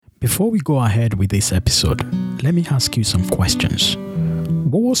Before we go ahead with this episode, let me ask you some questions.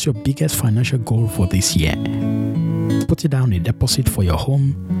 What was your biggest financial goal for this year? Putting down a deposit for your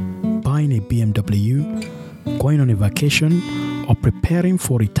home, buying a BMW, going on a vacation, or preparing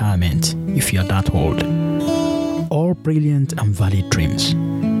for retirement if you're that old. All brilliant and valid dreams.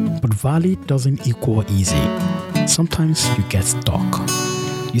 But valid doesn't equal easy. Sometimes you get stuck.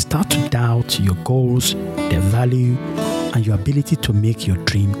 You start to doubt your goals, their value, and your ability to make your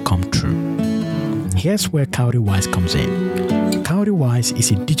dream come true. Here's where Cowrywise comes in. Cowrywise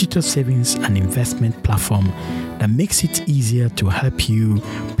is a digital savings and investment platform that makes it easier to help you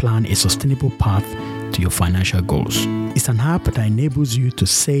plan a sustainable path to your financial goals. It's an app that enables you to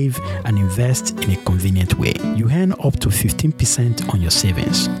save and invest in a convenient way. You earn up to 15% on your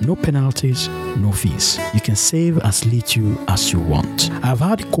savings. No penalties, no fees. You can save as little as you want. I've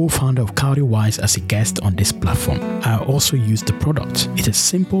had the co-founder of Cowrywise as a guest on this platform. I also use the product. It is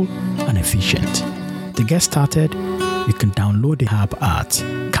simple and efficient. To get started, you can download the app at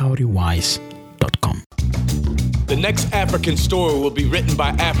cowrywise.com. The next African story will be written by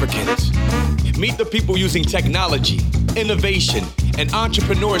Africans. Meet the people using technology, innovation, and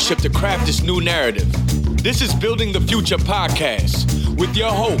entrepreneurship to craft this new narrative. This is Building the Future podcast with your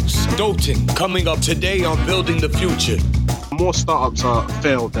host, Dolton, coming up today on Building the Future. More startups are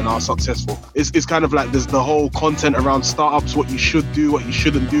failed than are successful. It's kind of like there's the whole content around startups, what you should do, what you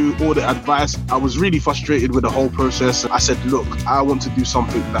shouldn't do, all the advice. I was really frustrated with the whole process. I said, look, I want to do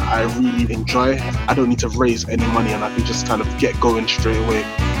something that I really enjoy. I don't need to raise any money and I can just kind of get going straight away.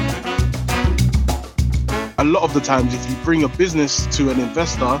 A lot of the times, if you bring a business to an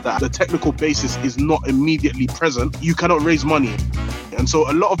investor that the technical basis is not immediately present, you cannot raise money. And so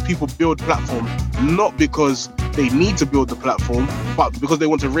a lot of people build platforms not because they need to build the platform, but because they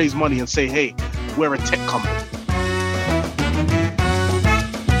want to raise money and say, hey, we're a tech company.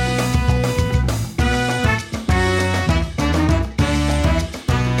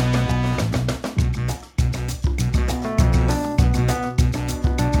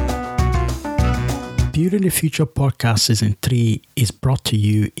 Building the Future podcast season 3 is brought to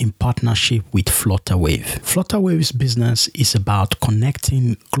you in partnership with Flutterwave. Flutterwave's business is about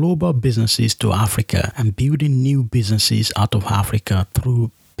connecting global businesses to Africa and building new businesses out of Africa through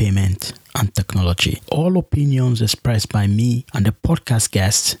payment and technology. All opinions expressed by me and the podcast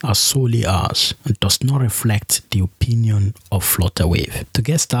guests are solely ours and does not reflect the opinion of Flutterwave. To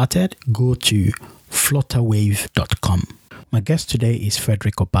get started, go to flutterwave.com. My guest today is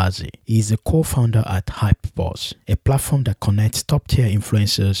Frederick Obazi. He is the co-founder at HypeBoss, a platform that connects top-tier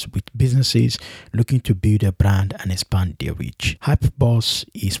influencers with businesses looking to build a brand and expand their reach. HypeBoss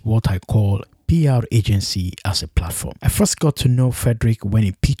is what I call PR agency as a platform. I first got to know Frederick when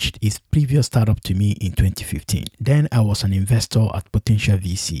he pitched his previous startup to me in 2015. Then I was an investor at Potential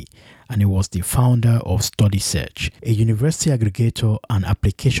VC, and he was the founder of Study Search, a university aggregator and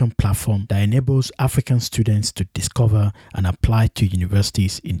application platform that enables African students to discover and apply to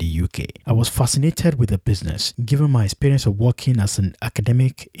universities in the UK. I was fascinated with the business, given my experience of working as an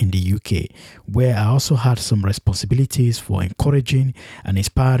academic in the UK, where I also had some responsibilities for encouraging and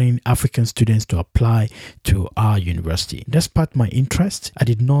inspiring African students to apply to our university. Despite my interest, I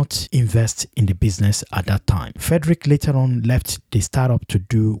did not invest in the business at that time. Frederick later on left the startup to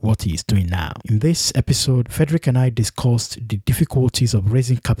do what he is doing now. In this episode, Frederick and I discussed the difficulties of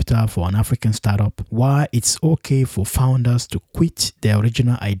raising capital for an African startup, why it's okay for founders to quit their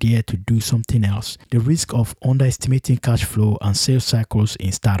original idea to do something else, the risk of underestimating cash flow and sales cycles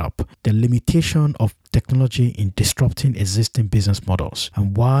in startup, the limitation of technology in disrupting existing business models,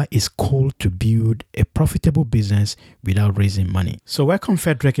 and why it's cool to build a profitable business without raising money. So welcome,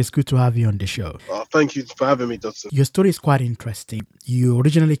 Frederick. It's good to have you on the show. Thank you for having me, Dr. Your story is quite interesting. You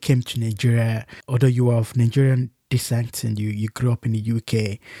originally came to Nigeria, although you were of Nigerian descent and you grew up in the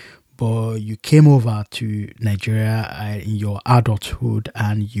UK, but you came over to Nigeria in your adulthood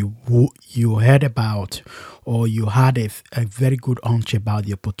and you heard about, or you had a very good hunch about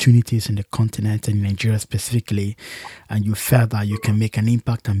the opportunities in the continent and Nigeria specifically, and you felt that you can make an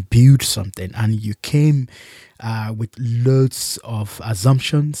impact and build something. And you came with loads of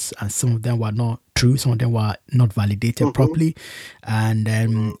assumptions, and some of them were not true, some of them were not validated properly, and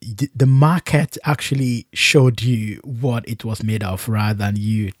the market actually showed you what it was made of rather than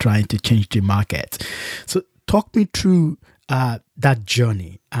you trying to change the market. So talk me through that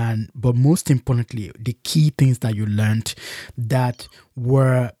journey, but most importantly, the key things that you learned that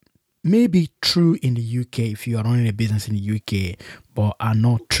were maybe true in the UK if you are running a business in the UK, but are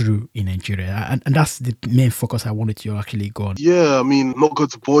not true in Nigeria. And that's the main focus I wanted to actually go on. Yeah, I mean, not going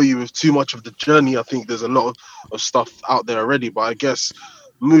to bore you with too much of the journey. I think there's a lot of stuff out there already, but I guess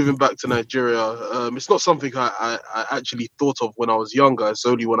moving back to Nigeria, it's not something I actually thought of when I was younger. It's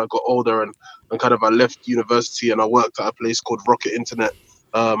only when I got older and kind of I left university and I worked at a place called Rocket Internet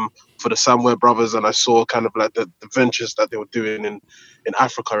for the Samware brothers, and I saw kind of like the ventures that they were doing in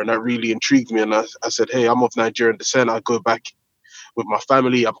Africa, and that really intrigued me. And I said, hey, I'm of Nigerian descent. I go back with my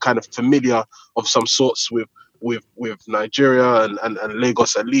family. I'm kind of familiar of some sorts with Nigeria and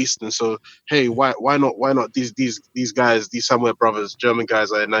Lagos at least. And so, hey, why not these guys, these Samware brothers, German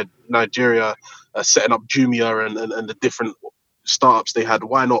guys are in Nigeria, setting up Jumia and the different startups they had.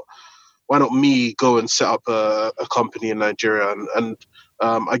 Why not me go and set up a company in Nigeria? And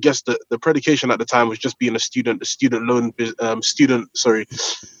I guess the predication at the time was just being a student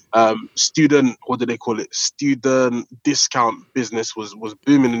what do they call it? Student discount business was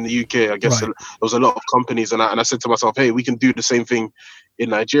booming in the UK. I guess there was a lot of companies, and I said to myself, hey, we can do the same thing in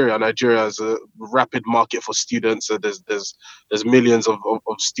Nigeria. Nigeria is a rapid market for students. So there's millions of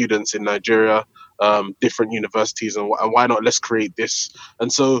students in Nigeria, different universities, and why not? Let's create this.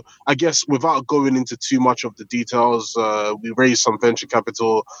 And so I guess without going into too much of the details, we raised some venture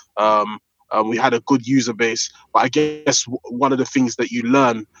capital. We had a good user base, but I guess one of the things that you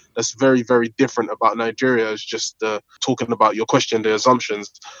learn that's very, very different about Nigeria is just talking about your question, the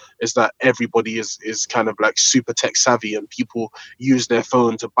assumptions, is that everybody is kind of like super tech savvy and people use their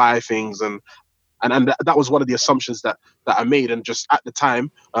phone to buy things. And that was one of the assumptions that I made. And just at the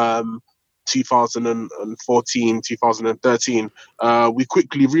time, 2014, 2013, we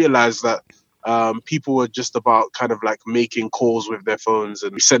quickly realized that people were just about kind of like making calls with their phones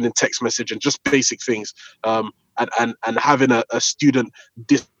and sending text message and just basic things. And having a student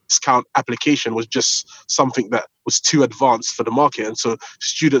discount application was just something that was too advanced for the market. And so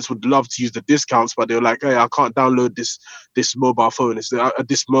students would love to use the discounts, but they were like, hey, I can't download this mobile phone.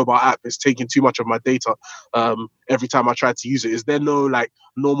 This mobile app is taking too much of my data every time I try to use it. Is there no like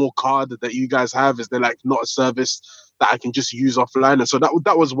normal card that you guys have? Is there like not a service that I can just use offline? And so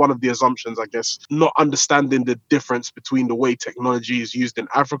that was one of the assumptions, I guess, not understanding the difference between the way technology is used in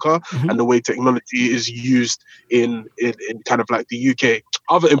Africa and the way technology is used in kind of like the UK.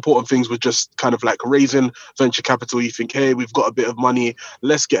 Other important things were just kind of like raising venture capital. You think, hey, we've got a bit of money,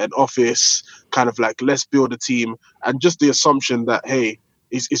 let's get an office, kind of like let's build a team, and just the assumption that, hey,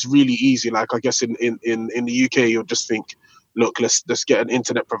 it's really easy. Like I guess in the UK, you'll just think, look, let's get an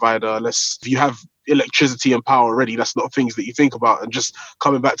internet provider. If you have electricity and power already, that's not things that you think about. And just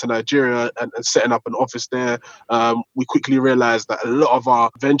coming back to Nigeria and setting up an office there, we quickly realized that a lot of our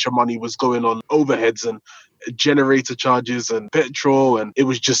venture money was going on overheads and generator charges and petrol, and it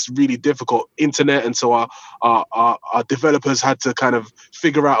was just really difficult internet. And so our developers had to kind of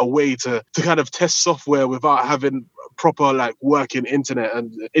figure out a way to kind of test software without having proper like working internet,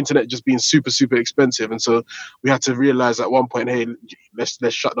 and internet just being super, super expensive. And so we had to realize at one point, hey, let's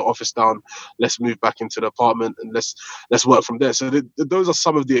shut the office down, let's move back into the apartment, and let's work from there. So those are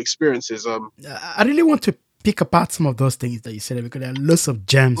some of the experiences. I really want to pick apart some of those things that you said, because there are lots of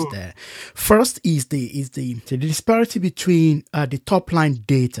gems there. First is the disparity between the top line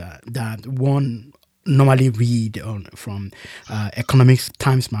data that one normally read from Economics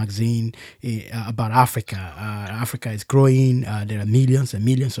Times magazine about Africa. Africa is growing. There are millions and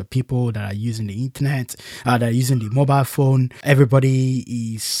millions of people that are using the internet, that are using the mobile phone. Everybody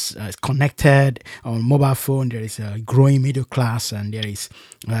is connected on mobile phone. There is a growing middle class, and there is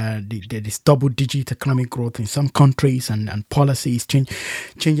double-digit economic growth in some countries, and policies changing.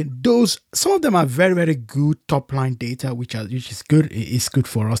 Some of them are very, very good top-line data, which is good. It's good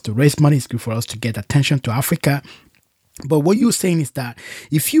for us to raise money. It's good for us to get attention to Africa. But what you're saying is that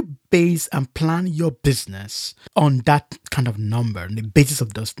if you base and plan your business on that kind of number, on the basis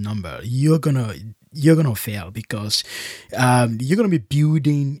of those numbers, you're gonna fail, because you're gonna be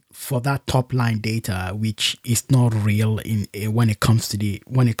building for that top line data, which is not real when it comes to the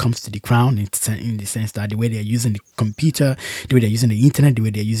ground, in the sense that the way they're using the computer, the way they're using the internet, the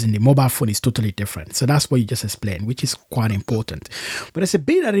way they're using the mobile phone is totally different. So that's what you just explained, which is quite important. But there's a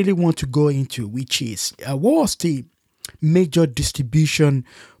bit I really want to go into, which is what was the major distribution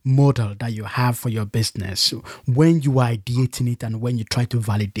model that you have for your business when you are ideating it and when you try to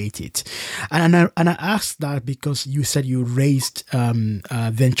validate it. And I asked that because you said you raised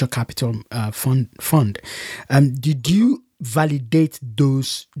venture capital fund. Did you validate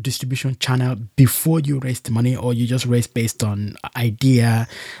those distribution channel before you raised money, or you just raised based on idea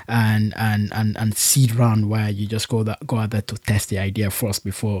and seed round, where you just go out there to test the idea first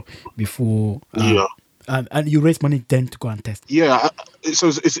before yeah. And you raise money then to go and test. Yeah, so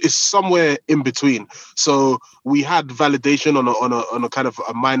it's somewhere in between. So we had validation on a kind of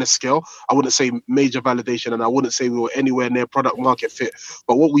a minor scale. I wouldn't say major validation, and I wouldn't say we were anywhere near product market fit.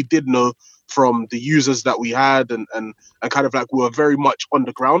 But what we did know from the users that we had, and kind of like we were very much on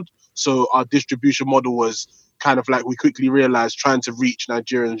the ground. So our distribution model was kind of like, we quickly realized trying to reach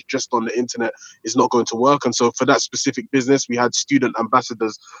Nigerians just on the internet is not going to work. And so for that specific business, we had student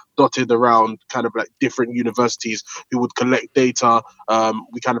ambassadors dotted around kind of like different universities who would collect data.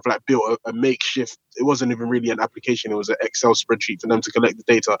 We kind of like built a makeshift, it wasn't even really an application, it was an Excel spreadsheet for them to collect the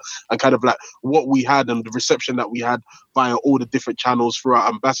data. And kind of like what we had and the reception that we had via all the different channels through our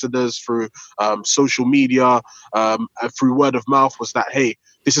ambassadors, through social media, and through word of mouth was that, hey,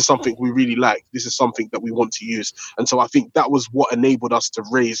 this is something we really like. This is something that we want to use. And so I think that was what enabled us to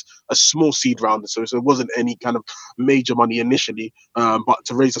raise a small seed round. So it wasn't any kind of major money initially, but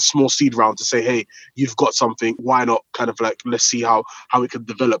to raise a small seed round to say, hey, you've got something, why not kind of like, let's see how it can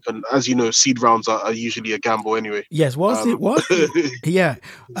develop. And as you know, seed rounds are usually a gamble anyway. Yes. What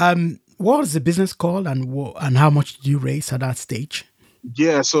was the business called, and how much did you raise at that stage?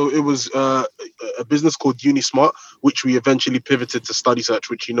 Yeah, so it was a business called Unismart, which we eventually pivoted to Study Search,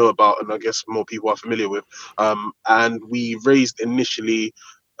 which you know about, and I guess more people are familiar with. And we raised initially,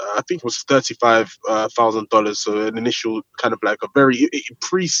 I think it was $35,000, so an initial kind of like a very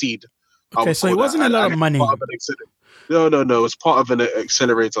pre-seed. Okay, so it wasn't a lot of money. No, it was part of an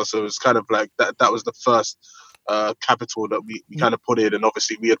accelerator, so it was kind of like that was the first capital that we kind of put in, and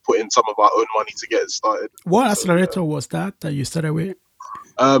obviously we had put in some of our own money to get it started. What accelerator was that you started with?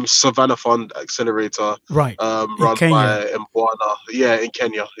 Savannah Fund Accelerator, right? Run by Mbwana, in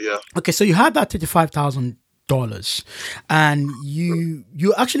Kenya, yeah. Okay, so you had that $35,000, and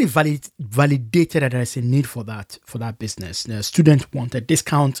you actually validated that there's a need for that business. The student wanted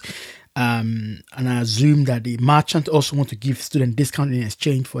discount, and I assume that the merchant also want to give student discount in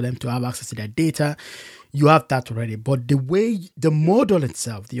exchange for them to have access to their data. You have that already, but the model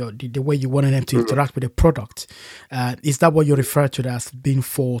itself, the way you wanted them to interact with the product, is that what you refer to as being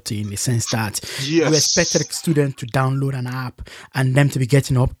faulty, in the sense that you expected a student to download an app and them to be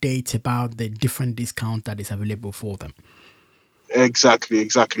getting updates about the different discount that is available for them? Exactly.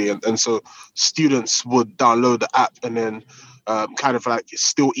 And so students would download the app and then kind of like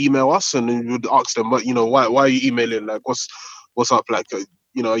still email us, and then we would ask them, but why are you emailing? Like, what's up? Like,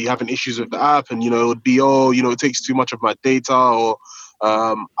 are you having issues with the app? And, it would be, it takes too much of my data, or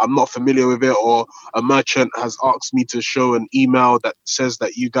I'm not familiar with it, or a merchant has asked me to show an email that says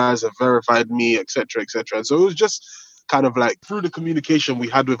that you guys have verified me, etc., etc. And so it was just kind of like, through the communication we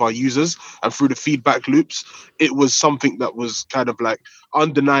had with our users and through the feedback loops, it was something that was kind of like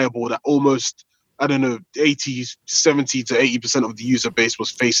undeniable, that almost, I don't know, 70 to 80% of the user base was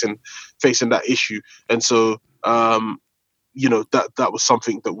facing that issue. And so, that was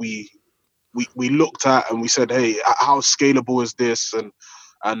something that we looked at, and we said, hey, how scalable is this, and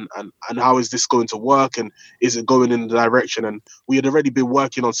how is this going to work, and is it going in the direction? And we had already been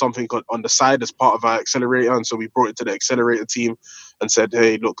working on something on the side as part of our accelerator, and so we brought it to the accelerator team and said,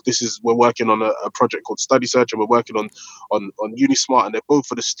 hey, look, we're working on a project called Study Search, and we're working on Unismart, and they're both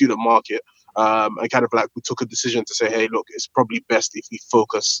for the student market. And kind of like, we took a decision to say, hey, look, it's probably best if we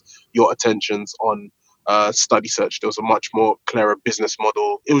focus your attentions on Study Search. There was a much more clearer business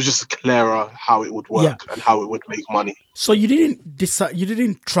model. It was just clearer how it would work and how it would make money. So you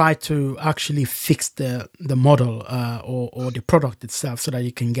didn't try to actually fix the model or the product itself so that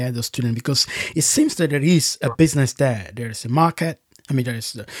you can get the student, because it seems that there is a business there. There is a market. I mean, there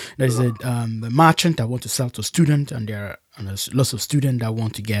is a merchant that want to sell to student, and there's lots of students that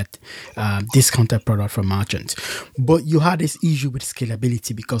want to get discounted product from merchants. But you had this issue with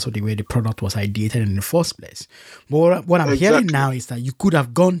scalability because of the way the product was ideated in the first place. But what I'm hearing now is that you could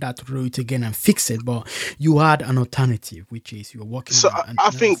have gone that route again and fix it, but you had an alternative, which is you're working on. I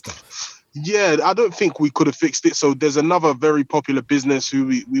think stuff. Yeah, I don't think we could have fixed it. So there's another very popular business who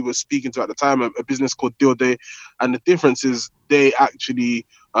we were speaking to at the time, a business called Dilday. And the difference is they actually,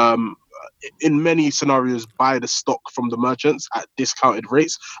 in many scenarios, buy the stock from the merchants at discounted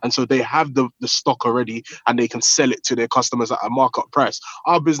rates. And so they have the stock already, and they can sell it to their customers at a markup price.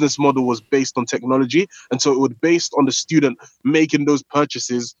 Our business model was based on technology. And so it was based on the student making those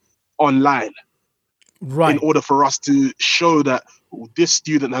purchases online. Right. In order for us to show that this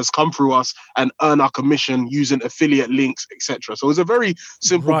student has come through us and earn our commission using affiliate links, etc. So it's a very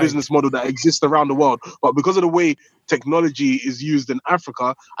simple business model that exists around the world. But because of the way technology is used in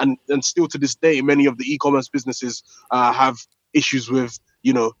Africa, and still to this day, many of the e-commerce businesses have issues with,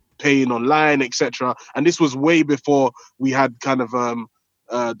 paying online, etc. And this was way before we had kind of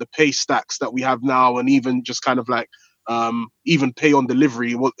the pay stacks that we have now, and even just kind of like even pay on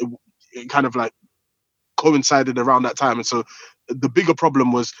delivery, it kind of like coincided around that time. And so the bigger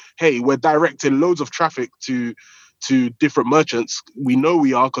problem was, hey, we're directing loads of traffic to different merchants. We know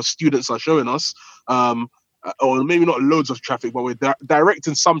we are, because students are showing us, or maybe not loads of traffic, but we're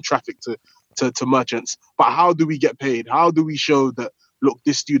directing some traffic to merchants. But how do we get paid? How do we show that, look,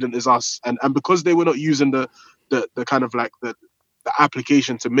 this student is us? And because they were not using the kind of like the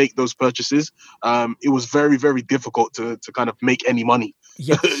application to make those purchases, it was very, very difficult to kind of make any money.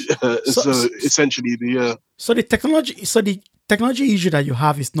 Yes. So essentially So the technology issue that you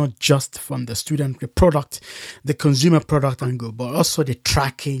have is not just from the student, the product, the consumer product angle, but also the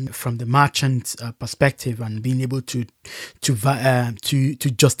tracking from the merchant perspective, and being able to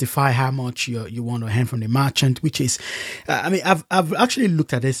justify how much you want to earn from the merchant, which is, I've actually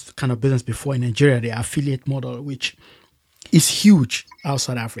looked at this kind of business before in Nigeria, the affiliate model, which is huge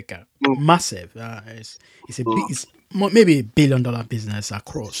outside Africa, massive. It's maybe $1 billion business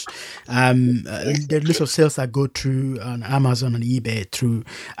across. There are lots of sales that go through on Amazon and eBay through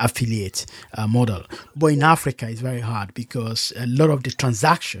affiliate model. But in Africa, it's very hard, because a lot of the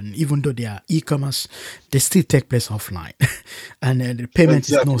transaction, even though they are e-commerce, they still take place offline, and the payment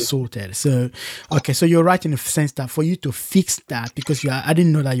is not sorted. So, okay, so you're right in the sense that for you to fix that, because I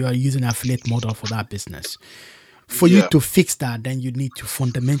didn't know that you are using affiliate model for that business. For you to fix that, then you need to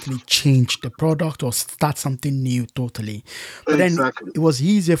fundamentally change the product or start something new totally. But then it was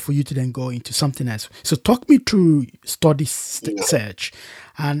easier for you to then go into something else. So talk me through Study Search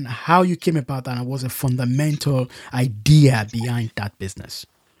and how you came about that, and what was a fundamental idea behind that business.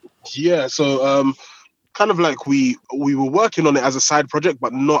 Yeah, so kind of like we were working on it as a side project,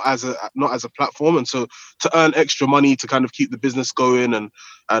 but not as a platform. And so to earn extra money to kind of keep the business going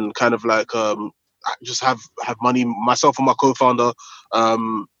and kind of like just have money, myself and my co-founder,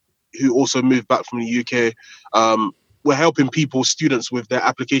 who also moved back from the UK, we're helping students with their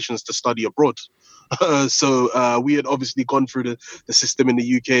applications to study abroad. So we had obviously gone through the system in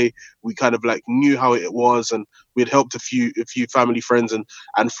the UK. We kind of like knew how it was, and we had helped a few family friends,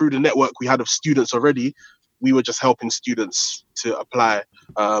 and through the network we had of students already, we were just helping students to apply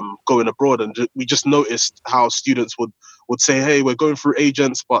going abroad. And we just noticed how students would say, hey, we're going through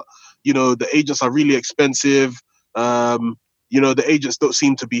agents, but the agents are really expensive. The agents don't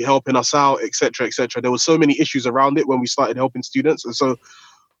seem to be helping us out, etc., etc. There were so many issues around it when we started helping students. And so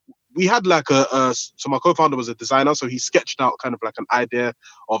we had like so my co-founder was a designer, so he sketched out kind of like an idea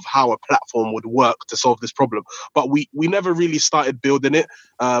of how a platform would work to solve this problem. But we never really started building it.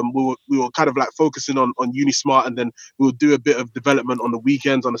 We were kind of like focusing on Unismart, and then we would do a bit of development on the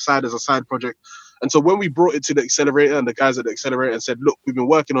weekends on the side as a side project. And so when we brought it to the accelerator, and the guys at the accelerator said, look, we've been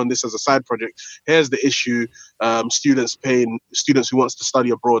working on this as a side project. Here's the issue. Students who wants to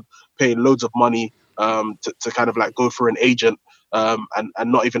study abroad, paying loads of money to kind of like go through an agent,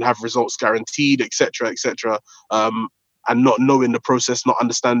 and not even have results guaranteed, etc., etc., and not knowing the process, not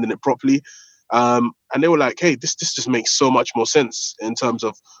understanding it properly. And they were like, hey, this just makes so much more sense in terms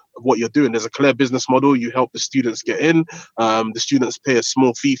of what you're doing. There's a clear business model. You help the students get in. The students pay a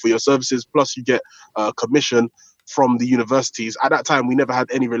small fee for your services, plus you get a commission from the universities. At that time, we never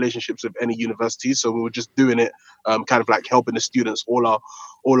had any relationships with any universities, so we were just doing it, kind of like helping the students. All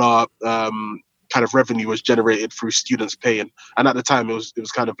our kind of revenue was generated through students paying. And at the time, it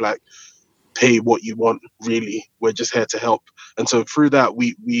was kind of like, pay what you want, really. We're just here to help. And so through that,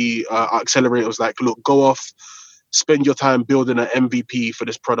 our accelerator was like, look, go off, spend your time building an MVP for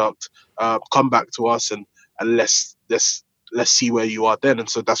this product, come back to us, and let's see where you are then. And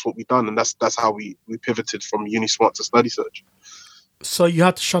so that's what we've done, and that's how we pivoted from Unismart to Study Search. So you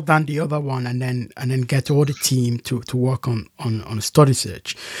had to shut down the other one and then get all the team to work on Study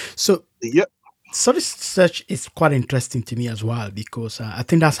Search. So yep. Study Search is quite interesting to me as well, because I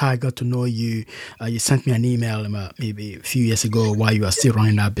think that's how I got to know you. You sent me an email maybe a few years ago while you were still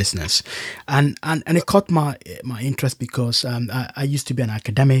running that business, and it caught my interest because I used to be an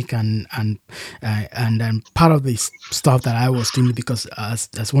academic, and part of the stuff that I was doing, because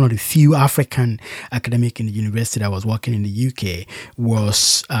as one of the few African academic in the university that was working in the UK,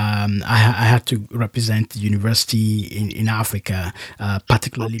 was I had to represent the university in Africa,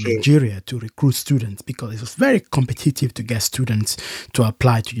 particularly Nigeria, to recruit students, because it was very competitive to get students to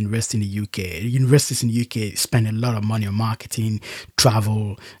apply to university in the UK. Universities in the UK spend a lot of money on marketing,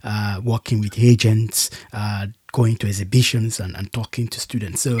 travel, working with agents, going to exhibitions and talking to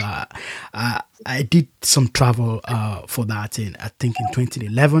students. So I did some travel for that I think in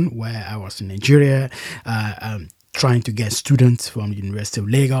 2011, where I was in Nigeria, trying to get students from the University of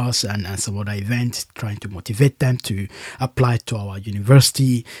Lagos and some other events, trying to motivate them to apply to our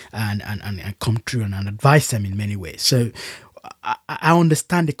university and come through and advise them in many ways. So I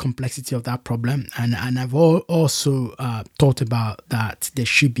understand the complexity of that problem, and I've also thought about that there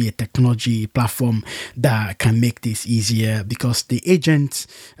should be a technology platform that can make this easier, because the agent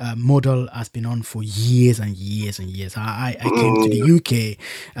model has been on for years and years and years. I came to the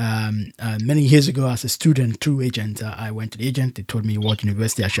UK many years ago as a student through agent. I went to the agent. They told me what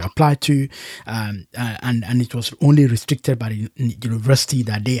university I should apply to, and it was only restricted by the university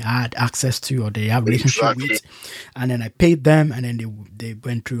that they had access to or they have relationship with, and then I paid them, and then they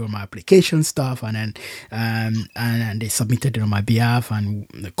went through all my application stuff, and then they submitted it on my behalf and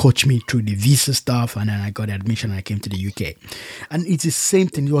coached me through the visa stuff, and then I got admission and I came to the UK. And it's the same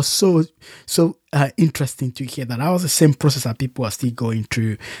thing. It was so interesting to hear that was the same process that people are still going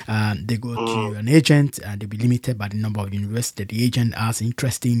through. They go to an agent and they'll be limited by the number of universities that the agent has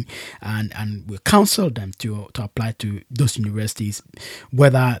interest in, and we counsel them to apply to those universities,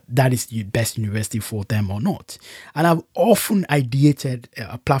 whether that is the best university for them or not. And I've often ideated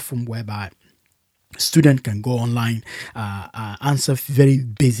a platform whereby student can go online, answer very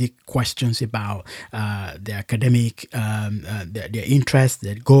basic questions about their academic, their interest,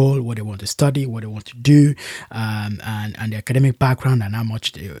 their goal, what they want to study, what they want to do, and their academic background, and how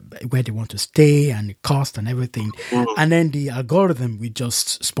much where they want to stay, and the cost and everything. And then the algorithm will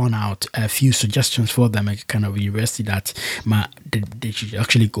just spawn out a few suggestions for them, a kind of university that they should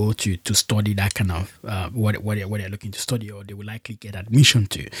actually go to study that kind of what they're looking to study, or they will likely get admission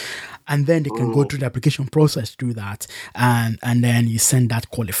to. And then they can go through the application process through that, and then you send that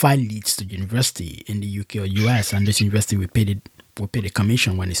qualified leads to university in the UK or US, and this university will pay the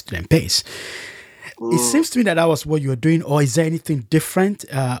commission when the student pays. It seems to me that was what you were doing, or is there anything different,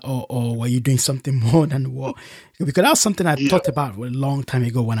 or were you doing something more than what? Because that was something I thought about a long time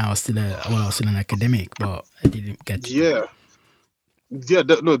ago when I was still an academic, but I didn't get to.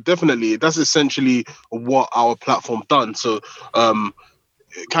 No, definitely. That's essentially what our platform done. So,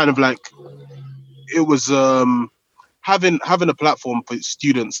 kind of like, it was having a platform for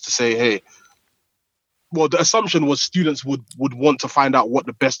students to say, hey, well, the assumption was students would want to find out what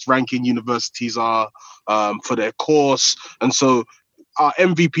the best ranking universities are for their course. And so our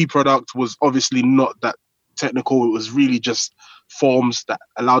MVP product was obviously not that technical. It was really just forms that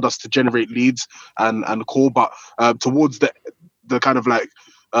allowed us to generate leads and call. But towards the kind of like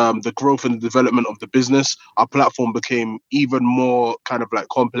the growth and development of the business, our platform became even more kind of like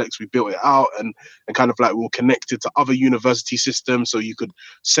complex. We built it out and kind of like we were connected to other university systems, so you could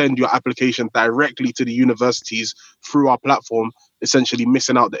send your application directly to the universities through our platform, essentially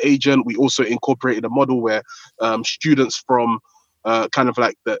missing out the agent. We also incorporated a model where students from kind of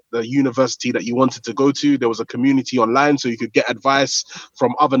like the university that you wanted to go to, there was a community online, so you could get advice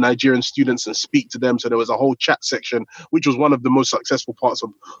from other Nigerian students and speak to them. So there was a whole chat section, which was one of the most successful parts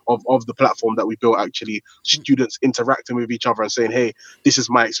of the platform that we built, actually. Students interacting with each other and saying, hey, this is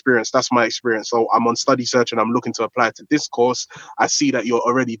my experience, that's my experience. So I'm on Study Search and I'm looking to apply to this course. I see that you're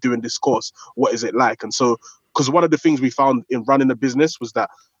already doing this course. What is it like? And so, because one of the things we found in running a business was that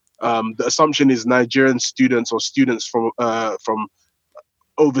the assumption is Nigerian students or students from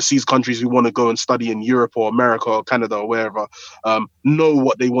overseas countries who want to go and study in Europe or America or Canada or wherever, know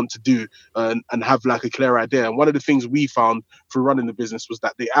what they want to do and have like a clear idea. And one of the things we found through running the business was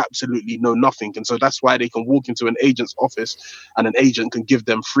that they absolutely know nothing. And so that's why they can walk into an agent's office and an agent can give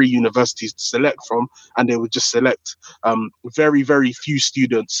them 3 universities to select from, and they would just select very, very few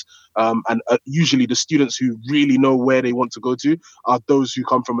students. And usually the students who really know where they want to go to are those who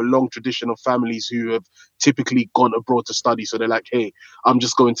come from a long tradition of families who have typically gone abroad to study. So they're like, hey, I'm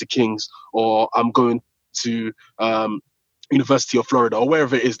just going to King's, or I'm going to University of Florida, or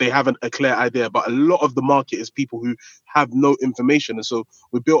wherever it is. They haven't a clear idea, but a lot of the market is people who have no information. And so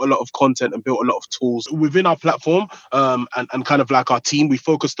we built a lot of content and built a lot of tools within our platform, and kind of like our team, we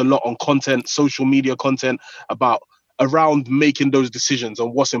focused a lot on content, social media content around making those decisions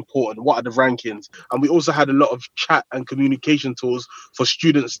on what's important, what are the rankings. And we also had a lot of chat and communication tools for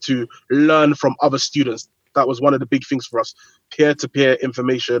students to learn from other students. That was one of the big things for us, peer-to-peer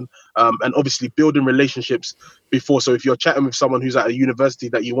information, and obviously building relationships before. So if you're chatting with someone who's at a university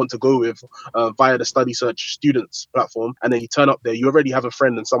that you want to go with via the Study Search students platform, and then you turn up there, you already have a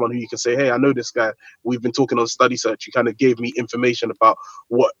friend and someone who you can say, hey, I know this guy. We've been talking on Study Search. You kind of gave me information about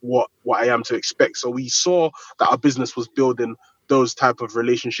what I am to expect. So we saw that our business was building those type of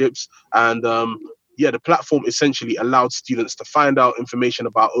relationships. And the platform essentially allowed students to find out information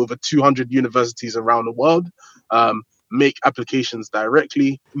about over 200 universities around the world, make applications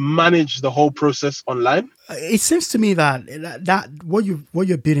directly, manage the whole process online. It seems to me that what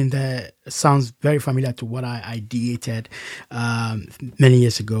you're building there sounds very familiar to what I ideated many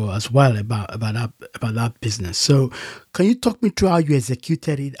years ago as well about that business. So, can you talk me through how you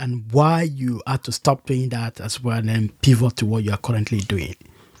executed it and why you had to stop doing that as well and then pivot to what you are currently doing?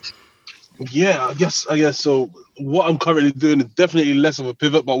 Yeah, I guess so. What I'm currently doing is definitely less of a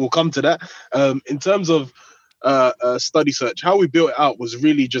pivot, but we'll come to that. In terms of study search, how we built it out was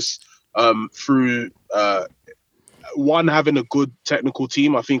really just through one, having a good technical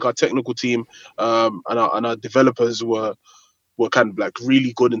team. I think our technical team and our developers were kind of like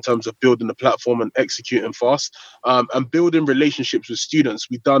really good in terms of building the platform and executing fast, and building relationships with students.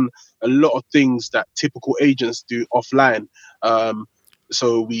 We've done a lot of things that typical agents do offline.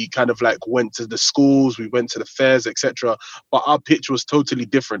 So we kind of like went to the schools, we went to the fairs, etc. But our pitch was totally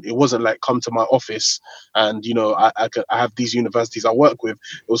different. It wasn't like, come to my office and, I have these universities I work with.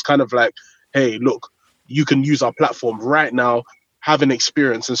 It was kind of like, hey, look, you can use our platform right now, have an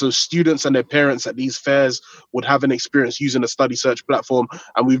experience. And so students and their parents at these fairs would have an experience using a study search platform.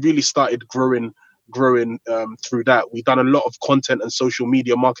 And we really started growing through that. We've done a lot of content and social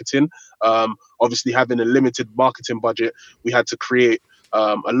media marketing. Obviously, having a limited marketing budget, we had to create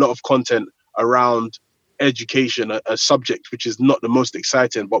a lot of content around education, a subject which is not the most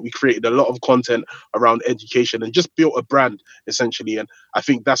exciting, but we created a lot of content around education and just built a brand essentially. And I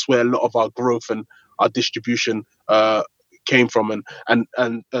think that's where a lot of our growth and our distribution came from. And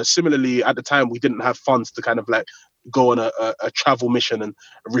similarly, at the time, we didn't have funds to kind of like go on a travel mission and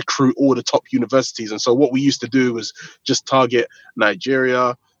recruit all the top universities. And so what we used to do was just target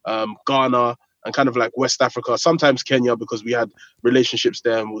Nigeria, Ghana, and kind of like West Africa, sometimes Kenya, because we had relationships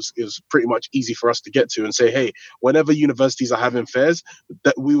there and it was pretty much easy for us to get to, and say, hey, whenever universities are having fairs,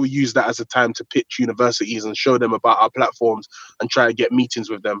 that we will use that as a time to pitch universities and show them about our platforms and try and get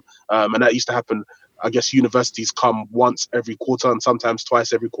meetings with them. And that used to happen. I guess universities come once every quarter and sometimes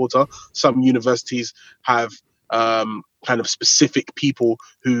twice every quarter. Some universities have kind of specific people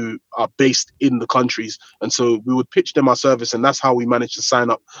who are based in the countries. And so we would pitch them our service, and that's how we managed to sign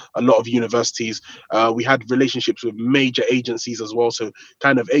up a lot of universities. We had relationships with major agencies as well. So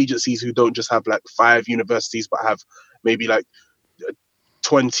kind of agencies who don't just have like 5 universities, but have maybe like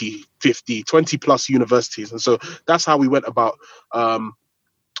 20 plus universities. And so that's how we went about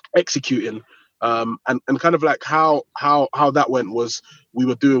executing. And kind of like how that went was, we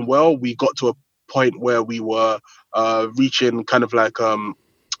were doing well. We got to a point where we were reaching kind of like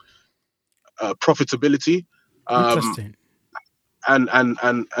profitability. Interesting.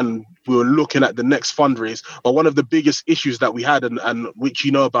 And we were looking at the next fundraise. But one of the biggest issues that we had, and which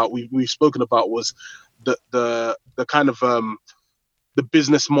about, we've spoken about, was the kind of the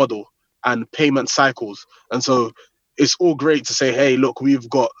business model and payment cycles. And so it's all great to say, hey, look, we've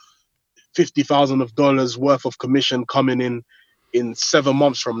got $50,000 worth of commission coming in 7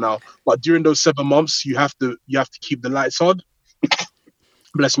 months from now. But during those 7 months, you have to keep the lights on.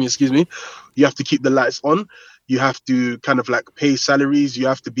 Bless me, excuse me. You have to keep the lights on. You have to kind of like pay salaries. You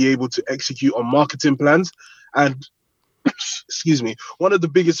have to be able to execute on marketing plans. And excuse me, one of the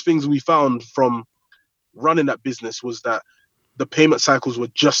biggest things we found from running that business was that the payment cycles were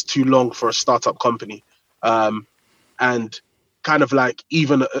just too long for a startup company. And kind of like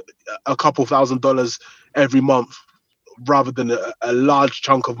even a couple $1,000s every month, rather than a large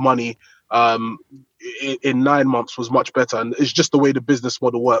chunk of money in 9 months, was much better. And it's just the way the business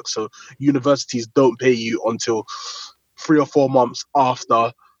model works. So universities don't pay you until 3 or 4 months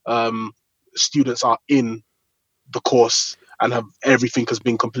after students are in the course and have everything has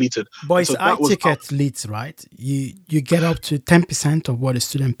been completed. But it's high-ticket leads, right? You get up to 10% of what a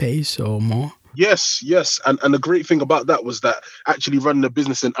student pays or more. Yes. And the great thing about that was that actually running a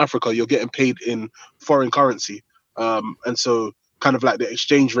business in Africa, you're getting paid in foreign currency. And so kind of like the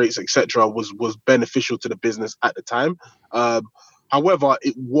exchange rates, etc., was beneficial to the business at the time. However,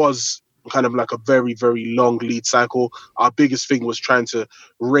 it was kind of like a very, very long lead cycle. Our biggest thing was trying to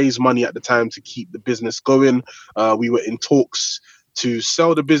raise money at the time to keep the business going. We were in talks to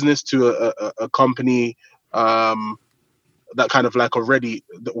sell the business to a company that kind of like already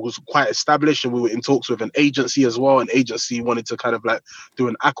that was quite established, and we were in talks with an agency as well. An agency wanted to kind of like do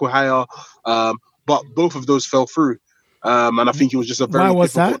an acqui-hire, but both of those fell through. And I think it was just a very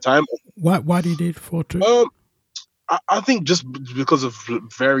difficult time. Why did it fall through? I think just because of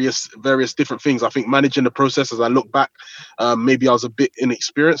various different things. I think managing the process, as I look back, maybe I was a bit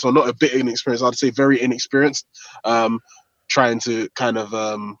inexperienced, or not a bit inexperienced, I'd say very inexperienced, trying to kind of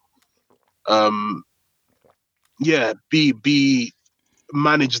be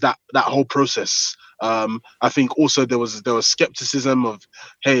manage that whole process. I think also there was skepticism of,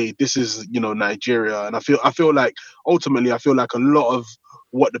 hey, this is, Nigeria, and I feel like ultimately a lot of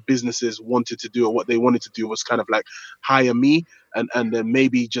what the businesses wanted to do, or what they wanted to do, was kind of like hire me, and then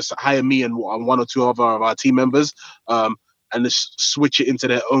maybe just hire me and one or two other of our team members, and just switch it into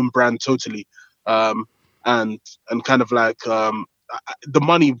their own brand totally, and kind of like the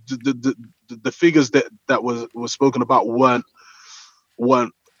money, the figures that was spoken about weren't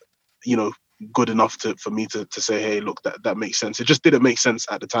good enough for me to say, hey, look, that makes sense. It just didn't make sense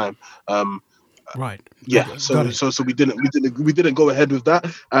at the time. Right. Yeah. So we didn't go ahead with that.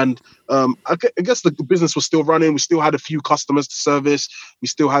 And I guess the business was still running. We still had a few customers to service. We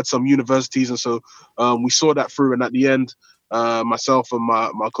still had some universities, and so we saw that through. And at the end, myself and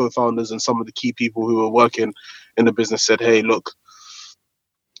my co-founders and some of the key people who were working in the business said, hey, look,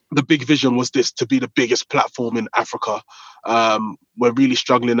 the big vision was this, to be the biggest platform in Africa. We're really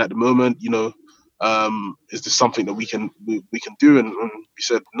struggling at the moment. Is this something that we can do? And we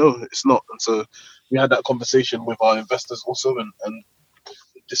said, no, it's not. And so we had that conversation with our investors also, and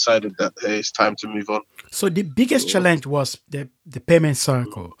decided that, hey, it's time to move on. So the biggest challenge was the payment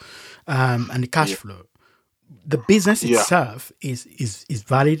cycle, and the cash flow. The business itself is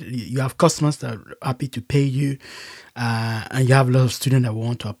valid. You have customers that are happy to pay you, and you have a lot of students that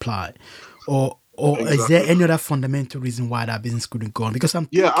want to apply. Or exactly. Is there any other fundamental reason why that business couldn't go on? Because I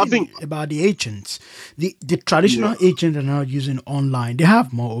think about the agents. The traditional agents are now using online. They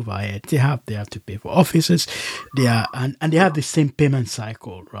have more overhead. They have to pay for offices. They have the same payment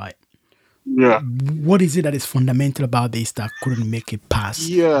cycle, right? Yeah. What is it that is fundamental about this that couldn't make it pass?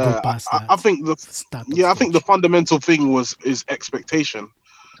 I think the fundamental thing is expectation,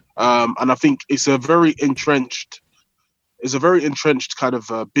 and I think it's a very entrenched kind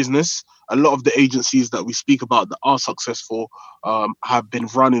of business. A lot of the agencies that we speak about that are successful have been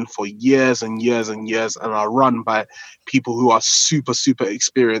running for years and years and years, and are run by people who are super, super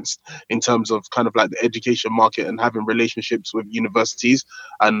experienced in terms of kind of like the education market and having relationships with universities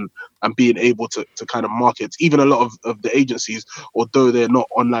and being able to kind of market. Even a lot of the agencies, although they're not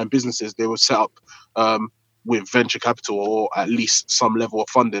online businesses, they were set up with venture capital or at least some level of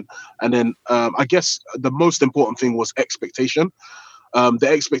funding. And then I guess the most important thing was expectation. The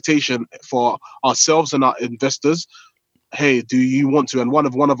expectation for ourselves and our investors. Hey, do you want to? And one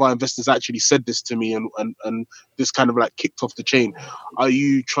of our investors actually said this to me, and this kind of like kicked off the chain. Are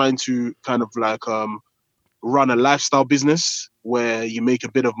you trying to kind of like run a lifestyle business where you make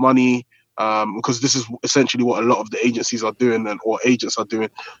a bit of money? Because this is essentially what a lot of the agencies are doing, or agents are doing.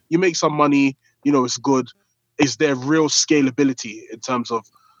 You make some money, it's good. Is there real scalability in terms of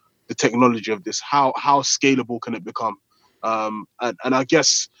the technology of this? How scalable can it become? And I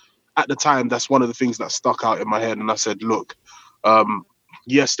guess at the time, that's one of the things that stuck out in my head. And I said, look,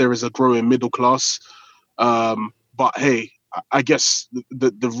 yes, there is a growing middle class, but hey, I guess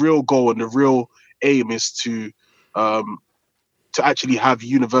the real goal and the real aim is to actually have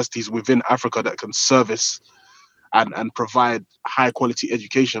universities within Africa that can service and provide high quality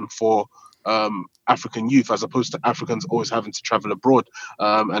education for African youth, as opposed to Africans always having to travel abroad.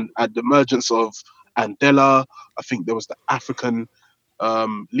 And at the emergence of Andela, I think there was the African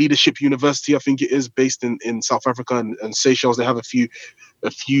Leadership University, I think it is, based in South Africa and Seychelles. They have a few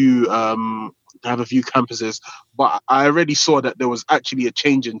campuses, but I already saw that there was actually a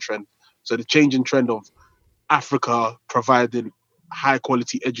change in trend. So the change in trend of Africa providing high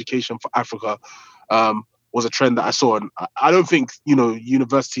quality education for Africa was a trend that I saw. And I don't think,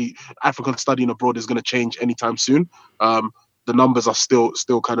 university African studying abroad is going to change anytime soon. The numbers are still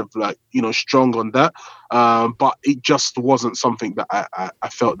kind of like, strong on that. But it just wasn't something that I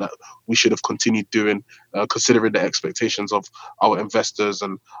felt that we should have continued doing, considering the expectations of our investors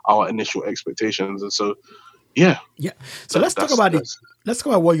and our initial expectations. And so, yeah. So let's talk about it. Let's talk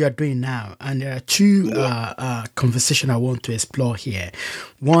about what you are doing now. And there are two conversations I want to explore here.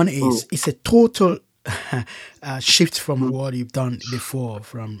 One is it's a total shift from what you've done before,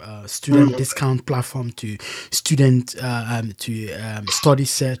 from student discount platform to student study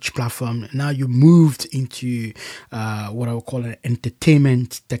search platform. Now you moved into what I would call an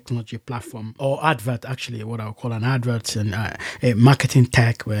entertainment technology platform, or advert, actually, what I would call an advert and a marketing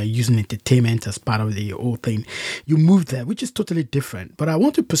tech, where using entertainment as part of the whole thing. You moved there, which is totally different. But I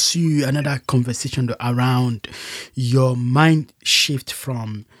want to pursue another conversation around your mind shift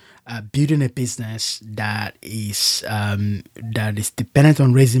from building a business that is dependent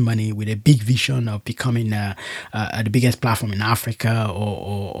on raising money with a big vision of becoming the biggest platform in Africa,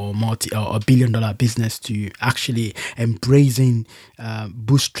 or $1 billion business, to actually embracing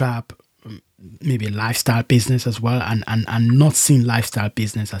bootstrap maybe lifestyle business as well, and not seeing lifestyle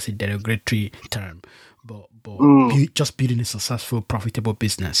business as a derogatory term, but just building a successful, profitable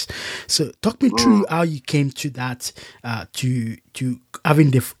business. So talk me through how you came to that, to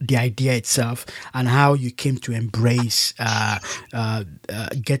having the idea itself, and how you came to embrace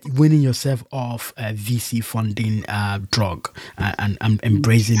winning yourself off a VC funding drug, and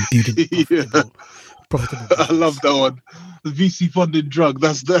embracing building profitable business. I love that one. The VC funded drug.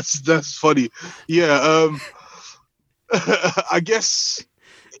 That's funny. Yeah. I guess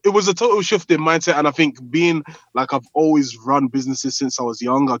it was a total shift in mindset, and I think being like, I've always run businesses since I was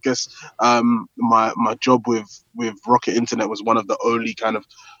young. I guess my job with Rocket Internet was one of the only kind of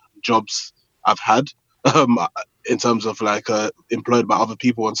jobs I've had in terms of like employed by other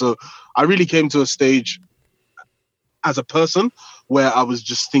people, and so I really came to a stage as a person where I was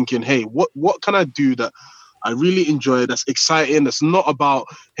just thinking, hey, what can I do that I really enjoy, that's exciting, that's not about,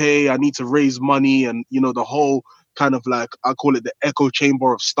 hey, I need to raise money, and the whole kind of like, I call it the echo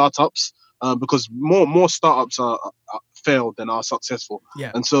chamber of startups, because more startups are failed than are successful.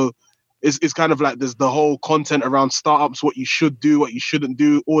 Yeah. And so it's kind of like there's the whole content around startups, what you should do, what you shouldn't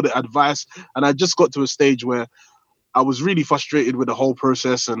do, all the advice. And I just got to a stage where I was really frustrated with the whole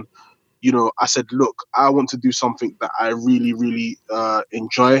process, and I said, look, I want to do something that I really, really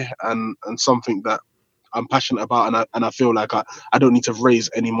enjoy, and something that I'm passionate about, and I feel like I don't need to raise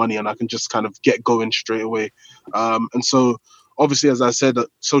any money, and I can just kind of get going straight away. And so obviously, as I said,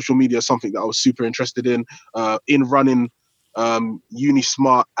 social media is something that I was super interested in running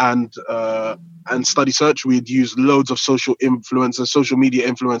Unismart and Study Search. We'd use loads of social media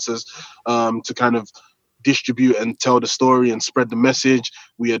influencers to kind of distribute and tell the story and spread the message.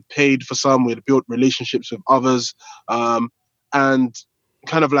 We had paid for some, we had built relationships with others, and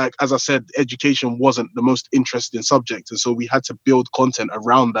kind of like, as I said, education wasn't the most interesting subject, and so we had to build content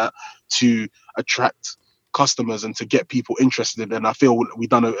around that to attract customers and to get people interested. And I feel we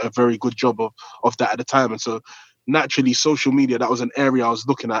done a very good job of that at the time. And so naturally, social media, that was an area I was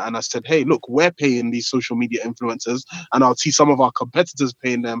looking at, and I said, hey, look, we're paying these social media influencers, and I'll see some of our competitors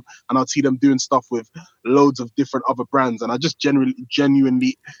paying them, and I'll see them doing stuff with loads of different other brands, and I just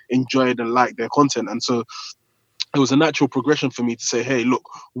genuinely enjoyed and liked their content. And so it was a natural progression for me to say, hey, look,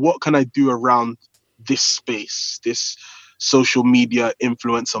 what can I do around this space, this social media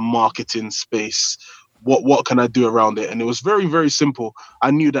influencer marketing space? What can I do around it? And it was very, very simple. I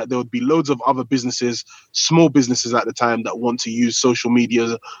knew that there would be loads of other businesses, small businesses at the time, that want to use social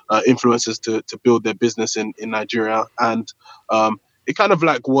media influencers to build their business in Nigeria. And it kind of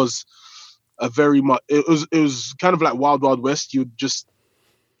like was it was kind of like Wild Wild West. You'd just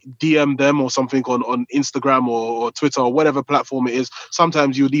DM them or something on Instagram or Twitter or whatever platform it is.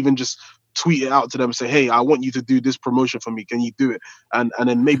 Sometimes you would even just tweet it out to them and say, hey, I want you to do this promotion for me. Can you do it? And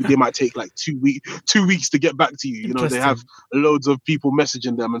then maybe they might take like 2 weeks to get back to you. They have loads of people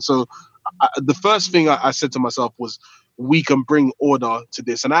messaging them. And so the first thing I said to myself was, we can bring order to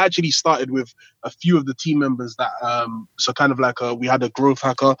this. And I actually started with a few of the team members that, so kind of like we had a growth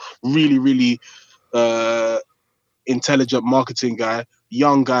hacker, really, really intelligent marketing guy,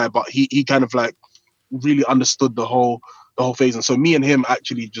 young guy, but he kind of like really understood the whole phase. And so me and him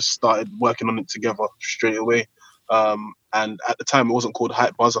actually just started working on it together straight away. And at the time it wasn't called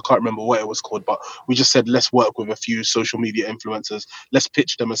Hype Buzz. I can't remember what it was called, but we just said, let's work with a few social media influencers. Let's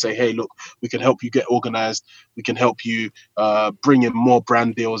pitch them and say, hey, look, we can help you get organized. We can help you bring in more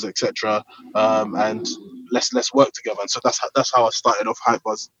brand deals, etc. And let's work together. And so that's how I started off Hype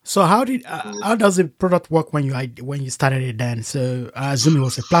Buzz. So how does the product work when you started it then? So I assume it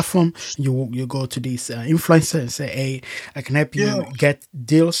was a platform. You go to this influencer and say, hey, I can help you get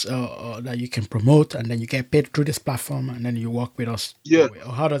deals that you can promote, and then you get paid through this platform, and then you work with us. Yeah.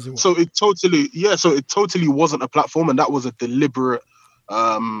 Or how does it work? So it totally wasn't a platform, and that was a deliberate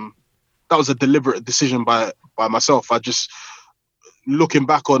decision by myself. I just, looking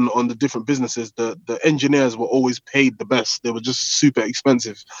back on the different businesses, the engineers were always paid the best. They were just super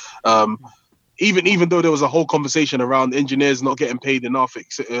expensive. Even though there was a whole conversation around engineers not getting paid enough,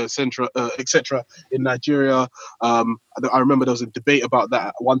 etc. in Nigeria. I remember there was a debate about that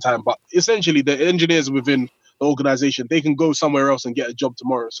at one time, but essentially the engineers within the organization, they can go somewhere else and get a job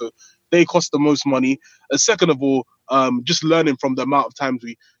tomorrow. So they cost the most money. And second of all, just learning from the amount of times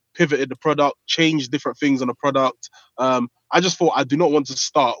we pivoted the product, changed different things on the product. I just thought, I do not want to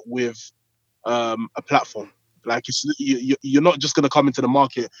start with a platform. Like, you're not just going to come into the